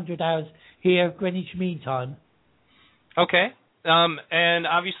 2100 hours here, Greenwich Mean Time. Okay. And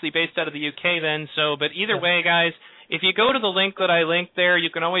obviously based out of the UK then, but either way, guys, if you go to the link that I linked there, you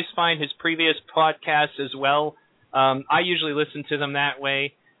can always find his previous podcasts as well. I usually listen to them that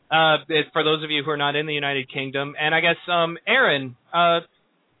way, for those of you who are not in the United Kingdom. And I guess, Aaron,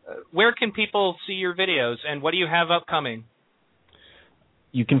 where can people see your videos, and what do you have upcoming?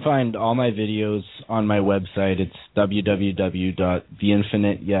 You can find all my videos on my website. It's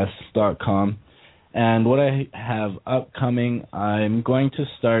www.theinfiniteyes.com. And what I have upcoming, I'm going to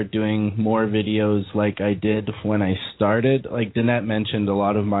start doing more videos like I did when I started. Like Danette mentioned, a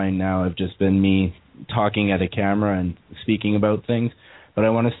lot of mine now have just been me talking at a camera and speaking about things. But I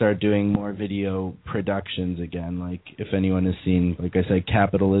want to start doing more video productions again. Like if anyone has seen, like I said,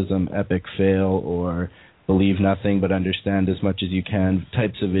 Capitalism, Epic Fail, or Believe Nothing But Understand As Much As You Can,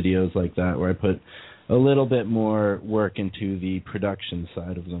 types of videos like that where I put a little bit more work into the production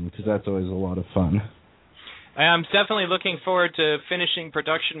side of them, because that's always a lot of fun. I'm definitely looking forward to finishing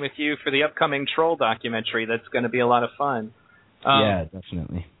production with you for the upcoming Troll documentary. That's going to be a lot of fun. Yeah,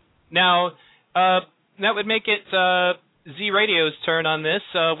 definitely. Now, that would make it Z Radio's turn on this.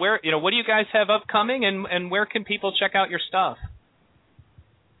 What do you guys have upcoming, and where can people check out your stuff?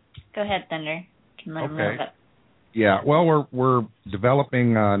 Go ahead, Thunder. You can let them know that. Yeah, well, we're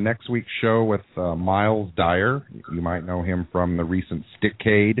developing next week's show with Miles Dyer. You might know him from the recent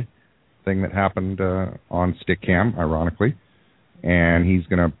Stickcade thing that happened on Stickcam, ironically. And he's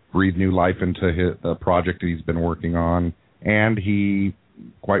going to breathe new life into the project that he's been working on. And he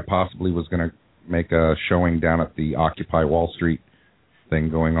quite possibly was going to make a showing down at the Occupy Wall Street thing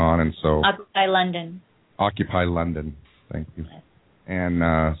going on. And so Occupy London. Occupy London, thank you. And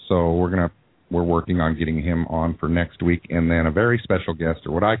so we're working on getting him on for next week, and then a very special guest,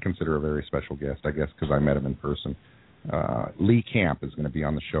 or what I consider a very special guest, I guess, because I met him in person. Lee Camp is going to be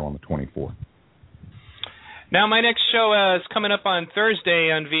on the show on the 24th. Now, my next show is coming up on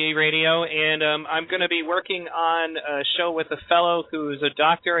Thursday on VA Radio, and I'm going to be working on a show with a fellow who's a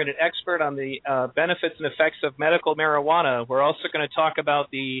doctor and an expert on the benefits and effects of medical marijuana. We're also going to talk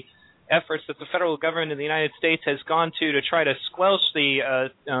about the efforts that the federal government in the United States has gone to try to squelch the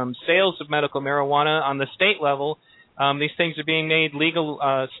sales of medical marijuana on the state level. These things are being made legal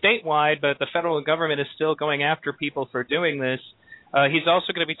statewide, but the federal government is still going after people for doing this. He's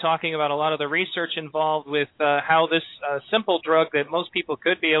also going to be talking about a lot of the research involved with how this simple drug that most people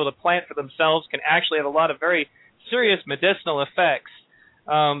could be able to plant for themselves can actually have a lot of very serious medicinal effects.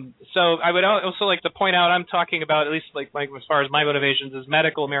 So I would also like to point out, I'm talking about, at least like as far as my motivations, is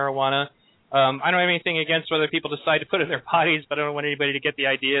medical marijuana. I don't have anything against whether people decide to put it in their bodies, but I don't want anybody to get the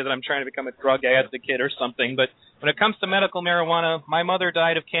idea that I'm trying to become a drug advocate or something. But when it comes to medical marijuana, my mother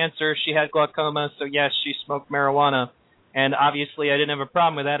died of cancer. She had glaucoma, so yes, she smoked marijuana. And obviously I didn't have a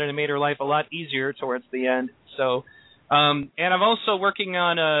problem with that, and it made her life a lot easier towards the end. So, and I'm also working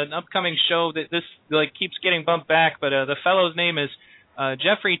on an upcoming show that this keeps getting bumped back, but the fellow's name is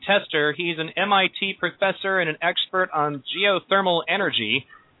Jeffrey Tester. He's an MIT professor and an expert on geothermal energy.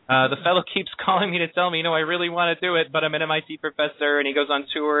 The fellow keeps calling me to tell me, I really want to do it, but I'm an MIT professor, and he goes on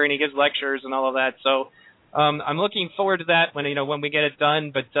tour and he gives lectures and all of that. So I'm looking forward to that when we get it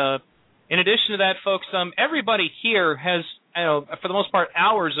done. But in addition to that, folks, everybody here has, for the most part,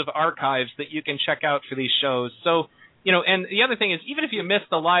 hours of archives that you can check out for these shows. So, and the other thing is, even if you missed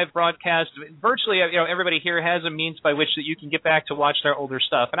the live broadcast, virtually, everybody here has a means by which that you can get back to watch their older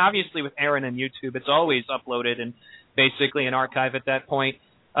stuff. And obviously with Aaron and YouTube, it's always uploaded. And basically an archive at that point.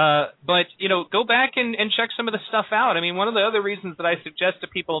 But, go back and check some of the stuff out. I mean, one of the other reasons that I suggest to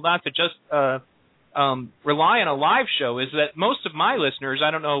people not to just rely on a live show is that most of my listeners,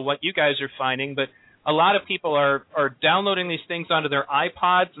 I don't know what you guys are finding, but a lot of people are downloading these things onto their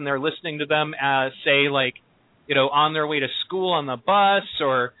iPods, and they're listening to them as, say, like, on their way to school on the bus,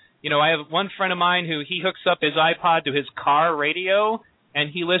 or, I have one friend of mine who he hooks up his iPod to his car radio, and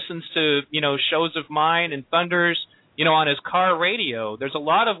he listens to, shows of mine and Thunder's, on his car radio. There's a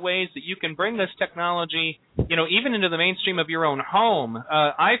lot of ways that you can bring this technology, even into the mainstream of your own home.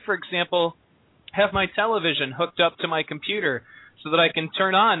 I, for example, have my television hooked up to my computer so that I can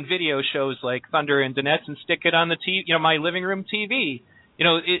turn on video shows like Thunder and Dinettes and stick it on the TV, my living room TV.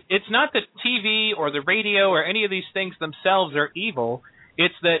 It's not that TV or the radio or any of these things themselves are evil.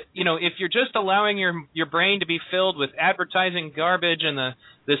 It's that, if you're just allowing your brain to be filled with advertising garbage and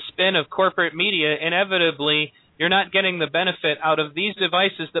the spin of corporate media, inevitably you're not getting the benefit out of these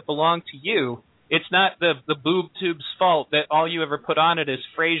devices that belong to you. It's not the boob tube's fault that all you ever put on it is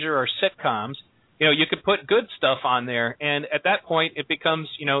Frasier or sitcoms. You could put good stuff on there, and at that point it becomes,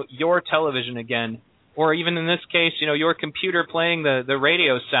 your television again. Or even in this case, your computer playing the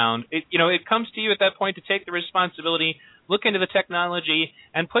radio sound. It comes to you at that point to take the responsibility, look into the technology,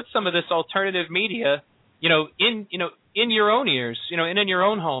 and put some of this alternative media, in your own ears, and in your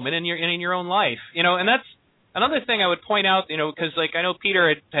own home and in your own life, and that's another thing I would point out, because like I know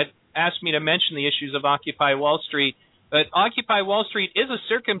Peter had asked me to mention the issues of Occupy Wall Street, but Occupy Wall Street is a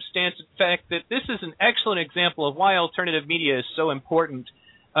circumstance, in fact, that this is an excellent example of why alternative media is so important,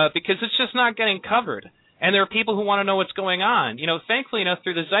 because it's just not getting covered. And there are people who want to know what's going on. Thankfully enough,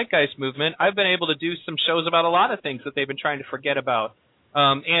 through the Zeitgeist movement, I've been able to do some shows about a lot of things that they've been trying to forget about.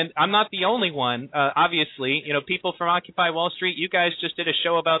 And I'm not the only one, obviously. People from Occupy Wall Street, you guys just did a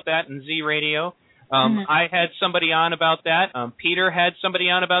show about that in Z Radio. I had somebody on about that. Peter had somebody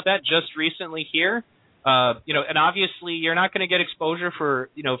on about that just recently here. And obviously you're not going to get exposure for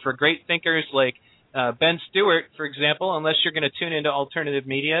great thinkers like Ben Stewart, for example, unless you're going to tune into alternative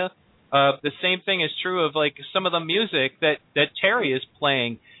media. The same thing is true of like some of the music that Terry is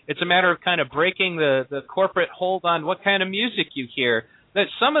playing. It's a matter of kind of breaking the corporate hold on what kind of music you hear. That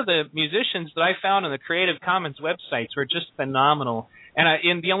some of the musicians that I found on the Creative Commons websites were just phenomenal.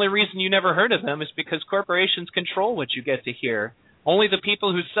 And the only reason you never heard of them is because corporations control what you get to hear. Only the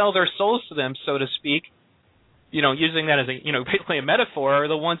people who sell their souls to them, so to speak, using that as basically a metaphor, are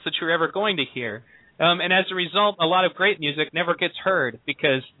the ones that you're ever going to hear. And as a result, a lot of great music never gets heard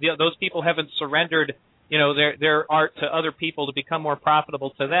because those people haven't surrendered, their art to other people to become more profitable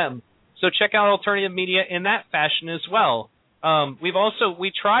to them. So check out alternative media in that fashion as well.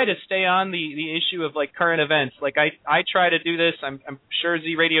 We try to stay on the issue of like current events. Like I try to do this. I'm sure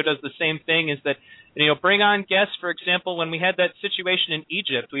Z Radio does the same thing. Is that bring on guests. For example, when we had that situation in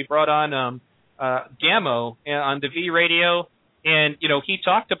Egypt, we brought on Gamo on the V Radio, and he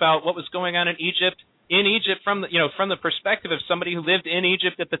talked about what was going on in Egypt. From the perspective of somebody who lived in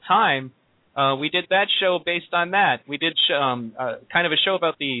Egypt at the time. We did that show based on that. We did kind of a show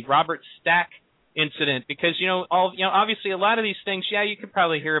about the Robert Stack incident because obviously a lot of these things, you could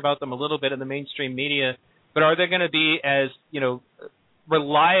probably hear about them a little bit in the mainstream media, but are they going to be as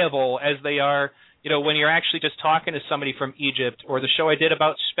reliable as they are when you're actually just talking to somebody from Egypt? Or the show I did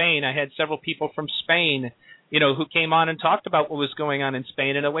about Spain, I had several people from Spain who came on and talked about what was going on in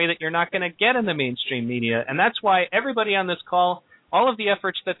Spain in a way that you're not going to get in the mainstream media. And that's why everybody on this call, all of the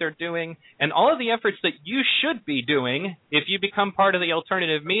efforts that they're doing and all of the efforts that you should be doing if you become part of the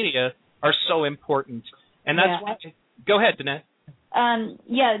alternative media are so important. And that's why. Go ahead, Danette.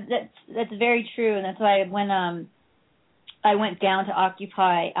 That's very true, and that's why when I went down to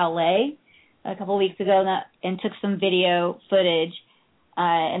Occupy LA a couple of weeks ago and took some video footage,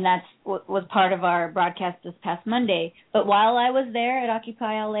 and that's what was part of our broadcast this past Monday. But while I was there at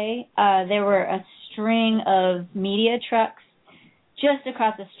Occupy LA, there were a string of media trucks just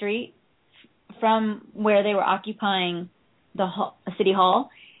across the street from where they were occupying the City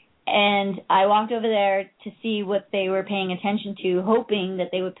Hall. And I walked over there to see what they were paying attention to, hoping that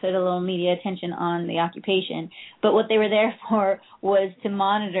they would put a little media attention on the occupation. But what they were there for was to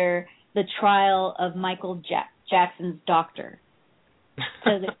monitor the trial of Michael Jackson's doctor.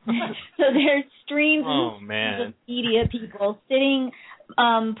 So there's streams of media people sitting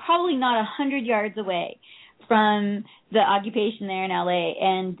probably not 100 yards away from the occupation there in LA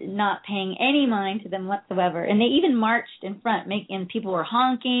and not paying any mind to them whatsoever. And they even marched in front, and people were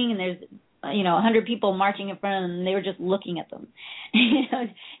honking, and there's 100 people marching in front of them, and they were just looking at them,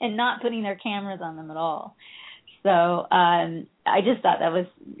 and not putting their cameras on them at all. So I just thought that was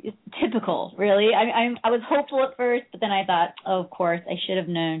typical, really. I was hopeful at first, but then I thought, oh, of course, I should have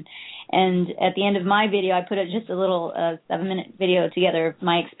known. And at the end of my video, I put just a little 7-minute video together of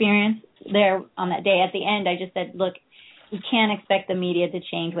my experience there on that day. At the end, I just said, look, we can't expect the media to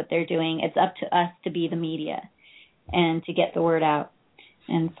change what they're doing. It's up to us to be the media and to get the word out.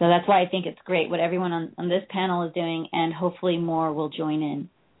 And so that's why I think it's great what everyone on this panel is doing, and hopefully more will join in.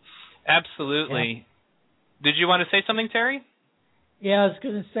 Absolutely. Yeah. Did you want to say something, Terry? Yeah, I was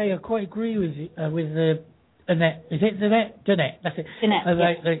going to say I quite agree with you, with Annette. Is it Annette? Danette, that's it.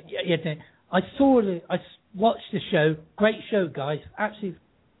 Danette, yeah, Danette. I watched the show. Great show, guys. Absolutely.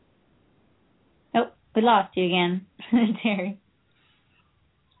 Oh, we lost you again, Terry.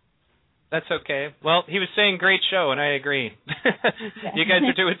 That's okay. Well, he was saying great show, and I agree. You guys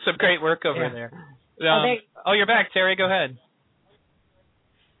are doing some great work over there. You're back, Terry. Go ahead.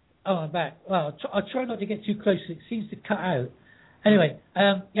 Oh, I'm back. Well, I'll try not to get too close. It seems to cut out. Anyway,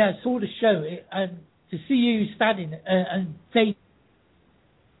 I saw the show, and to see you standing and say...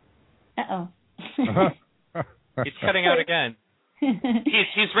 Uh-oh. He's cutting out again.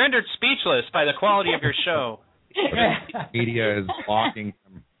 He's rendered speechless by the quality of your show. Media is blocking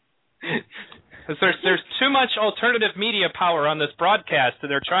him. There's too much alternative media power on this broadcast,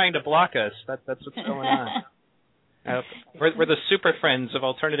 and they're trying to block us. That's what's going on. We're the super friends of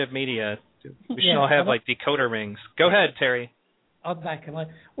alternative media. We should all have like decoder rings. Go ahead, Terry. I'm back.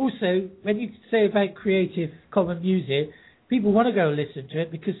 Also, when you say about Creative Commons music, people want to go listen to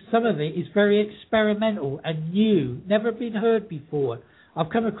it because some of it is very experimental and new, never been heard before.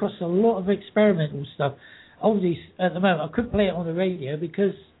 I've come across a lot of experimental stuff. Obviously, at the moment, I couldn't play it on the radio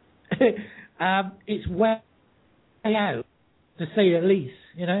because it's way out, to say the least,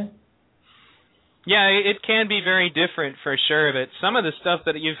 you know? Yeah, it can be very different for sure, but some of the stuff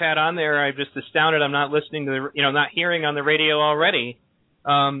that you've had on there, I'm just astounded I'm not listening to not hearing on the radio already.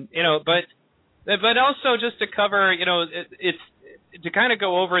 But also just to cover, it's to kind of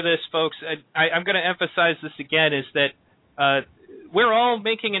go over this, folks, I'm going to emphasize this again, is that we're all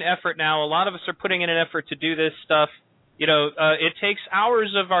making an effort now. A lot of us are putting in an effort to do this stuff. It takes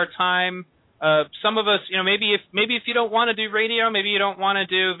hours of our time. Some of us, maybe if you don't want to do radio, maybe you don't want to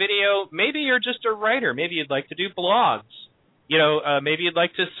do video, maybe you're just a writer. Maybe you'd like to do blogs. Maybe you'd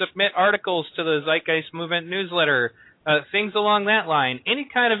like to submit articles to the Zeitgeist Movement newsletter, things along that line. Any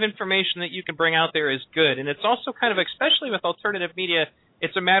kind of information that you can bring out there is good. And it's also kind of, especially with alternative media,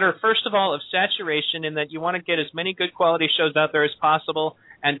 it's a matter, first of all, of saturation in that you want to get as many good quality shows out there as possible,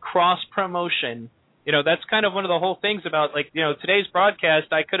 and cross-promotion. That's kind of one of the whole things about, today's broadcast.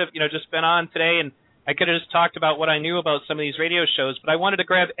 I could have, just been on today, and I could have just talked about what I knew about some of these radio shows, but I wanted to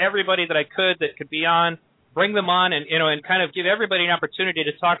grab everybody that I could that could be on, bring them on, and, and kind of give everybody an opportunity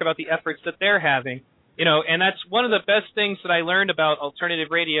to talk about the efforts that they're having. And that's one of the best things that I learned about alternative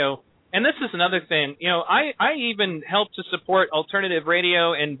radio. And this is another thing. I even help to support alternative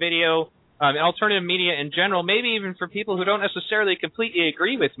radio and video, alternative media in general, maybe even for people who don't necessarily completely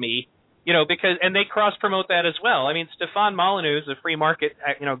agree with me, and they cross-promote that as well. I mean, Stefan Molyneux is a free market,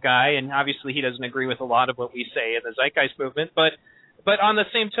 guy, and obviously he doesn't agree with a lot of what we say in the Zeitgeist Movement, but on the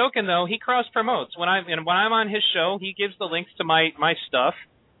same token, though, he cross-promotes. When I'm on his show, he gives the links to my stuff,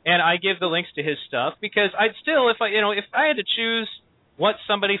 and I give the links to his stuff, because I'd still, if I had to choose what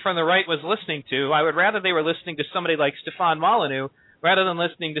somebody from the right was listening to, I would rather they were listening to somebody like Stefan Molyneux rather than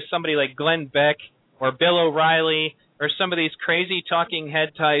listening to somebody like Glenn Beck or Bill O'Reilly or some of these crazy talking head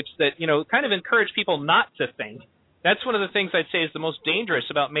types that, kind of encourage people not to think. That's one of the things I'd say is the most dangerous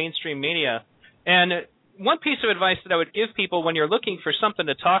about mainstream media. And one piece of advice that I would give people when you're looking for something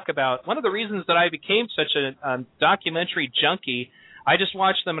to talk about, one of the reasons that I became such a documentary junkie, I just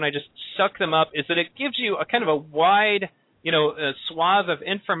watch them and I just suck them up, is that it gives you a kind of a wide, a swath of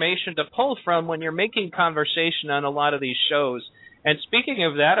information to pull from when you're making conversation on a lot of these shows. And speaking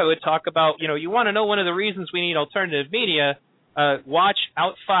of that, I would talk about, you want to know one of the reasons we need alternative media, watch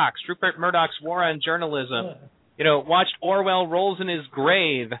Outfox, Rupert Murdoch's War on Journalism. Watch Orwell Rolls in His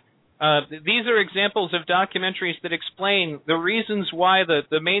Grave. These are examples of documentaries that explain the reasons why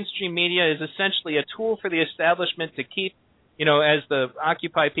the mainstream media is essentially a tool for the establishment to keep, as the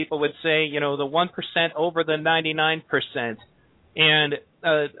Occupy people would say, the 1% over the 99%. And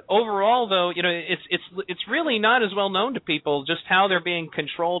overall, though, it's really not as well known to people just how they're being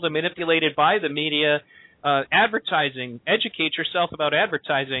controlled and manipulated by the media. Advertising, educate yourself about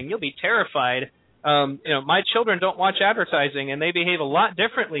advertising. You'll be terrified. My children don't watch advertising, and they behave a lot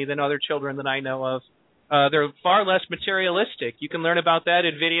differently than other children that I know of. They're far less materialistic. You can learn about that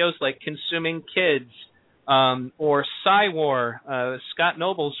in videos like Consuming Kids. or Psy-War, Scott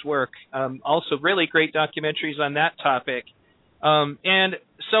Noble's work, also really great documentaries on that topic. And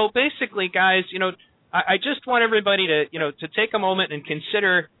so basically, guys, I just want everybody to take a moment and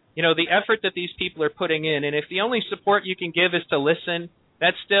consider, the effort that these people are putting in. And if the only support you can give is to listen,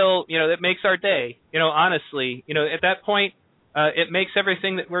 that's still, that makes our day, honestly. At that point, it makes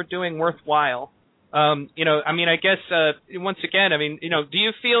everything that we're doing worthwhile. I guess, once again, do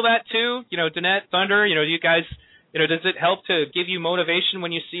you feel that too? Danette, Thunder, do you guys, does it help to give you motivation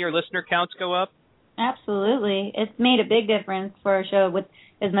when you see your listener counts go up? Absolutely. It's made a big difference for our show with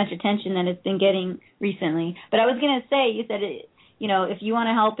as much attention that it's been getting recently. But I was going to say, you said, if you want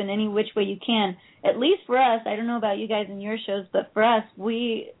to help in any which way you can, at least for us, I don't know about you guys and your shows, but for us,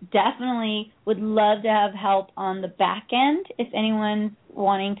 we definitely would love to have help on the back end if anyone's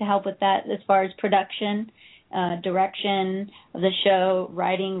wanting to help with that as far as production, direction of the show,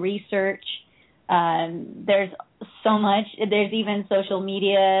 writing, research. There's so much. There's even social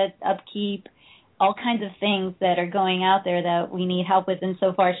media, upkeep, all kinds of things that are going out there that we need help with. And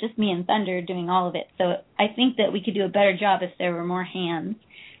so far, it's just me and Thunder doing all of it. So I think that we could do a better job if there were more hands.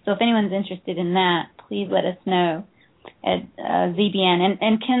 So if anyone's interested in that, please let us know at ZBN.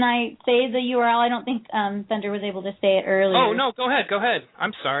 And can I say the URL? I don't think Thunder was able to say it earlier. Oh, no, go ahead.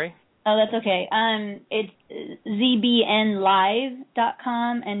 I'm sorry. Oh, that's okay. It's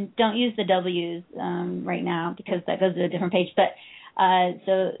zbnlive.com, and don't use the W's right now because that goes to a different page. But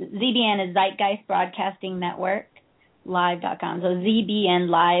so ZBN is Zeitgeist Broadcasting Network, live.com. So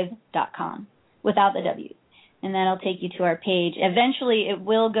zbnlive.com without the W's. And that'll take you to our page. Eventually, it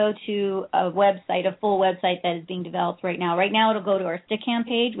will go to a website, a full website that is being developed right now. Right now, it'll go to our Stickam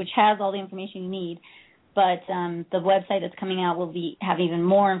page, which has all the information you need. But the website that's coming out will have even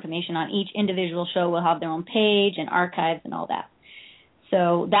more information on each individual show. Will have their own page and archives and all that.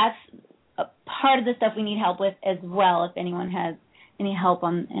 So that's a part of the stuff we need help with as well, if anyone has any help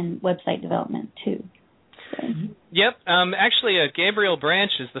in website development, too. So. Yep. Actually, Gabriel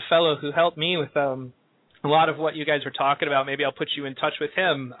Branch is the fellow who helped me with a lot of what you guys are talking about. Maybe I'll put you in touch with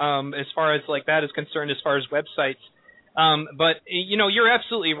him as far as like that is concerned, as far as websites. But, you're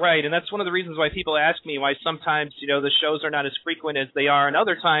absolutely right, and that's one of the reasons why people ask me why sometimes, the shows are not as frequent as they are in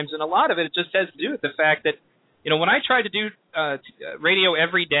other times, and a lot of it just has to do with the fact that, when I tried to do radio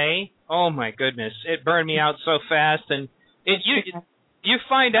every day, oh my goodness, it burned me out so fast, and you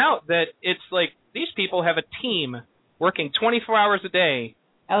find out that it's like these people have a team working 24 hours a day.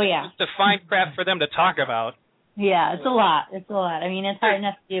 Oh, yeah. Just to find crap for them to talk about. Yeah, it's a lot. It's hard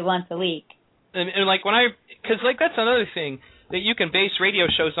enough to do once a week. And because that's another thing that you can base radio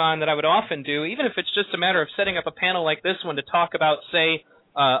shows on that I would often do, even if it's just a matter of setting up a panel like this one to talk about, say,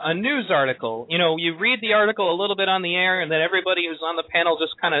 a news article. You read the article a little bit on the air, and then everybody who's on the panel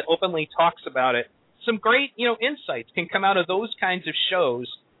just kind of openly talks about it. Some great, insights can come out of those kinds of shows.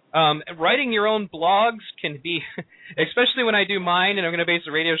 Writing your own blogs can be, especially when I do mine and I'm going to base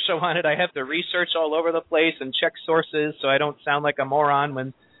a radio show on it, I have to research all over the place and check sources so I don't sound like a moron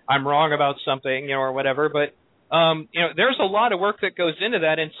when I'm wrong about something, or whatever. But, there's a lot of work that goes into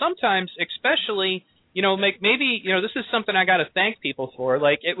that. And sometimes, especially, maybe, this is something I got to thank people for.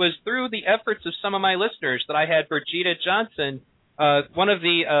 Like, it was through the efforts of some of my listeners that I had Birgitta Johnson, one of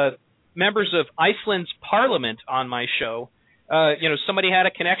the members of Iceland's parliament, on my show. Somebody had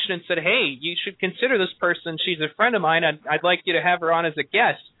a connection and said, hey, you should consider this person. She's a friend of mine. I'd like you to have her on as a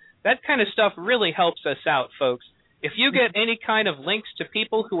guest. That kind of stuff really helps us out, folks. If you get any kind of links to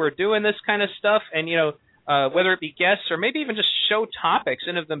people who are doing this kind of stuff and, whether it be guests or maybe even just show topics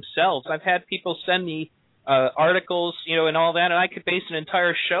in of themselves, I've had people send me articles, and all that, and I could base an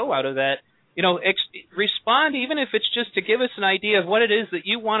entire show out of that. Respond even if it's just to give us an idea of what it is that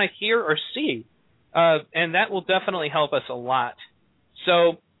you want to hear or see. And that will definitely help us a lot.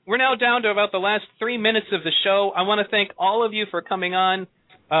 So we're now down to about the last 3 minutes of the show. I want to thank all of you for coming on,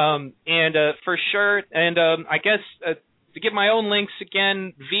 and for sure. And I guess to give my own links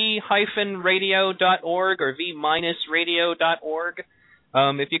again, v-radio.org or v-radio.org.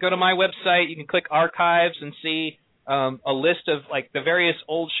 If you go to my website, you can click archives and see a list of like the various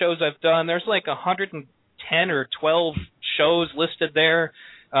old shows I've done. There's like 110 or 12 shows listed there.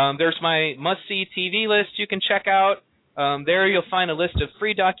 There's my must-see TV list you can check out. There you'll find a list of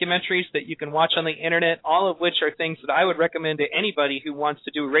free documentaries that you can watch on the Internet, all of which are things that I would recommend to anybody who wants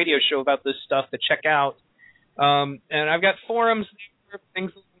to do a radio show about this stuff to check out. And I've got forums,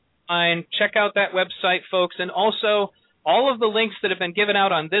 things online. Check out that website, folks. And also, all of the links that have been given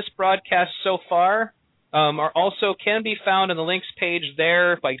out on this broadcast so far can be found on the links page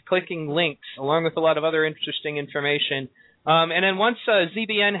there by clicking links, along with a lot of other interesting information. And then once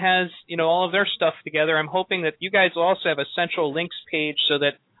ZBN has, all of their stuff together, I'm hoping that you guys will also have a central links page so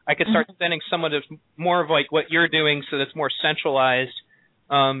that I could start sending someone of more of like what you're doing, so that's more centralized.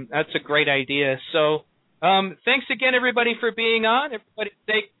 That's a great idea. So thanks again, everybody, for being on. Everybody,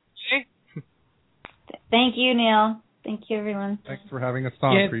 stay. Thank you, Neil. Thank you, everyone. Thanks for having us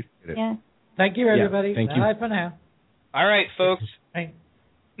on. Yeah. Appreciate it. Yeah. Thank you, everybody. Yeah, thank you. Bye for now. All right, folks. Hey.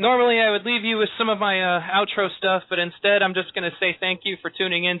 Normally, I would leave you with some of my outro stuff, but instead, I'm just going to say thank you for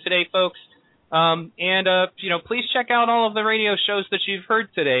tuning in today, folks. Please check out all of the radio shows that you've heard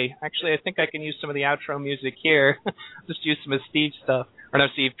today. Actually, I think I can use some of the outro music here. Just use some of Steve's stuff, or no,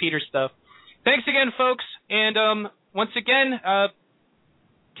 Steve, Peter's stuff. Thanks again, folks. And once again,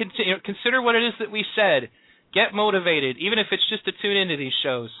 consider what it is that we said. Get motivated, even if it's just to tune into these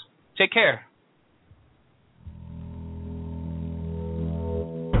shows. Take care.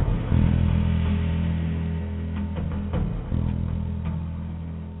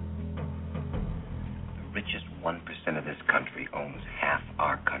 The richest 1% of this country owns half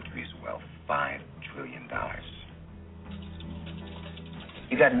our country's wealth, $5 trillion.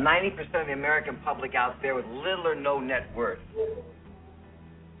 You got 90% of the American public out there with little or no net worth.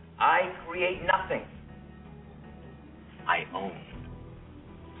 I create nothing. I own.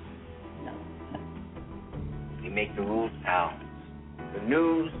 We make the rules, pal. The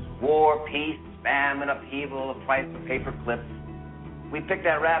news, war, peace, spam and upheaval, the price of paper clips. We pick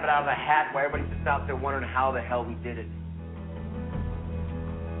that rabbit out of the hat while everybody sits out there wondering how the hell we did it.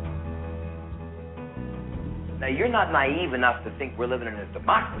 Now, you're not naive enough to think we're living in a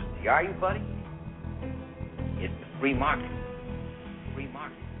democracy, are you, buddy? It's the free market. Free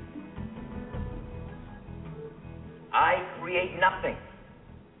market. I create nothing.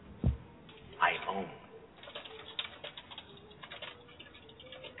 I own.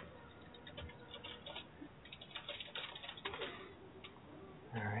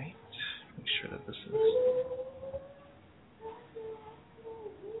 All right. Make sure that this is...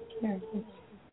 Here,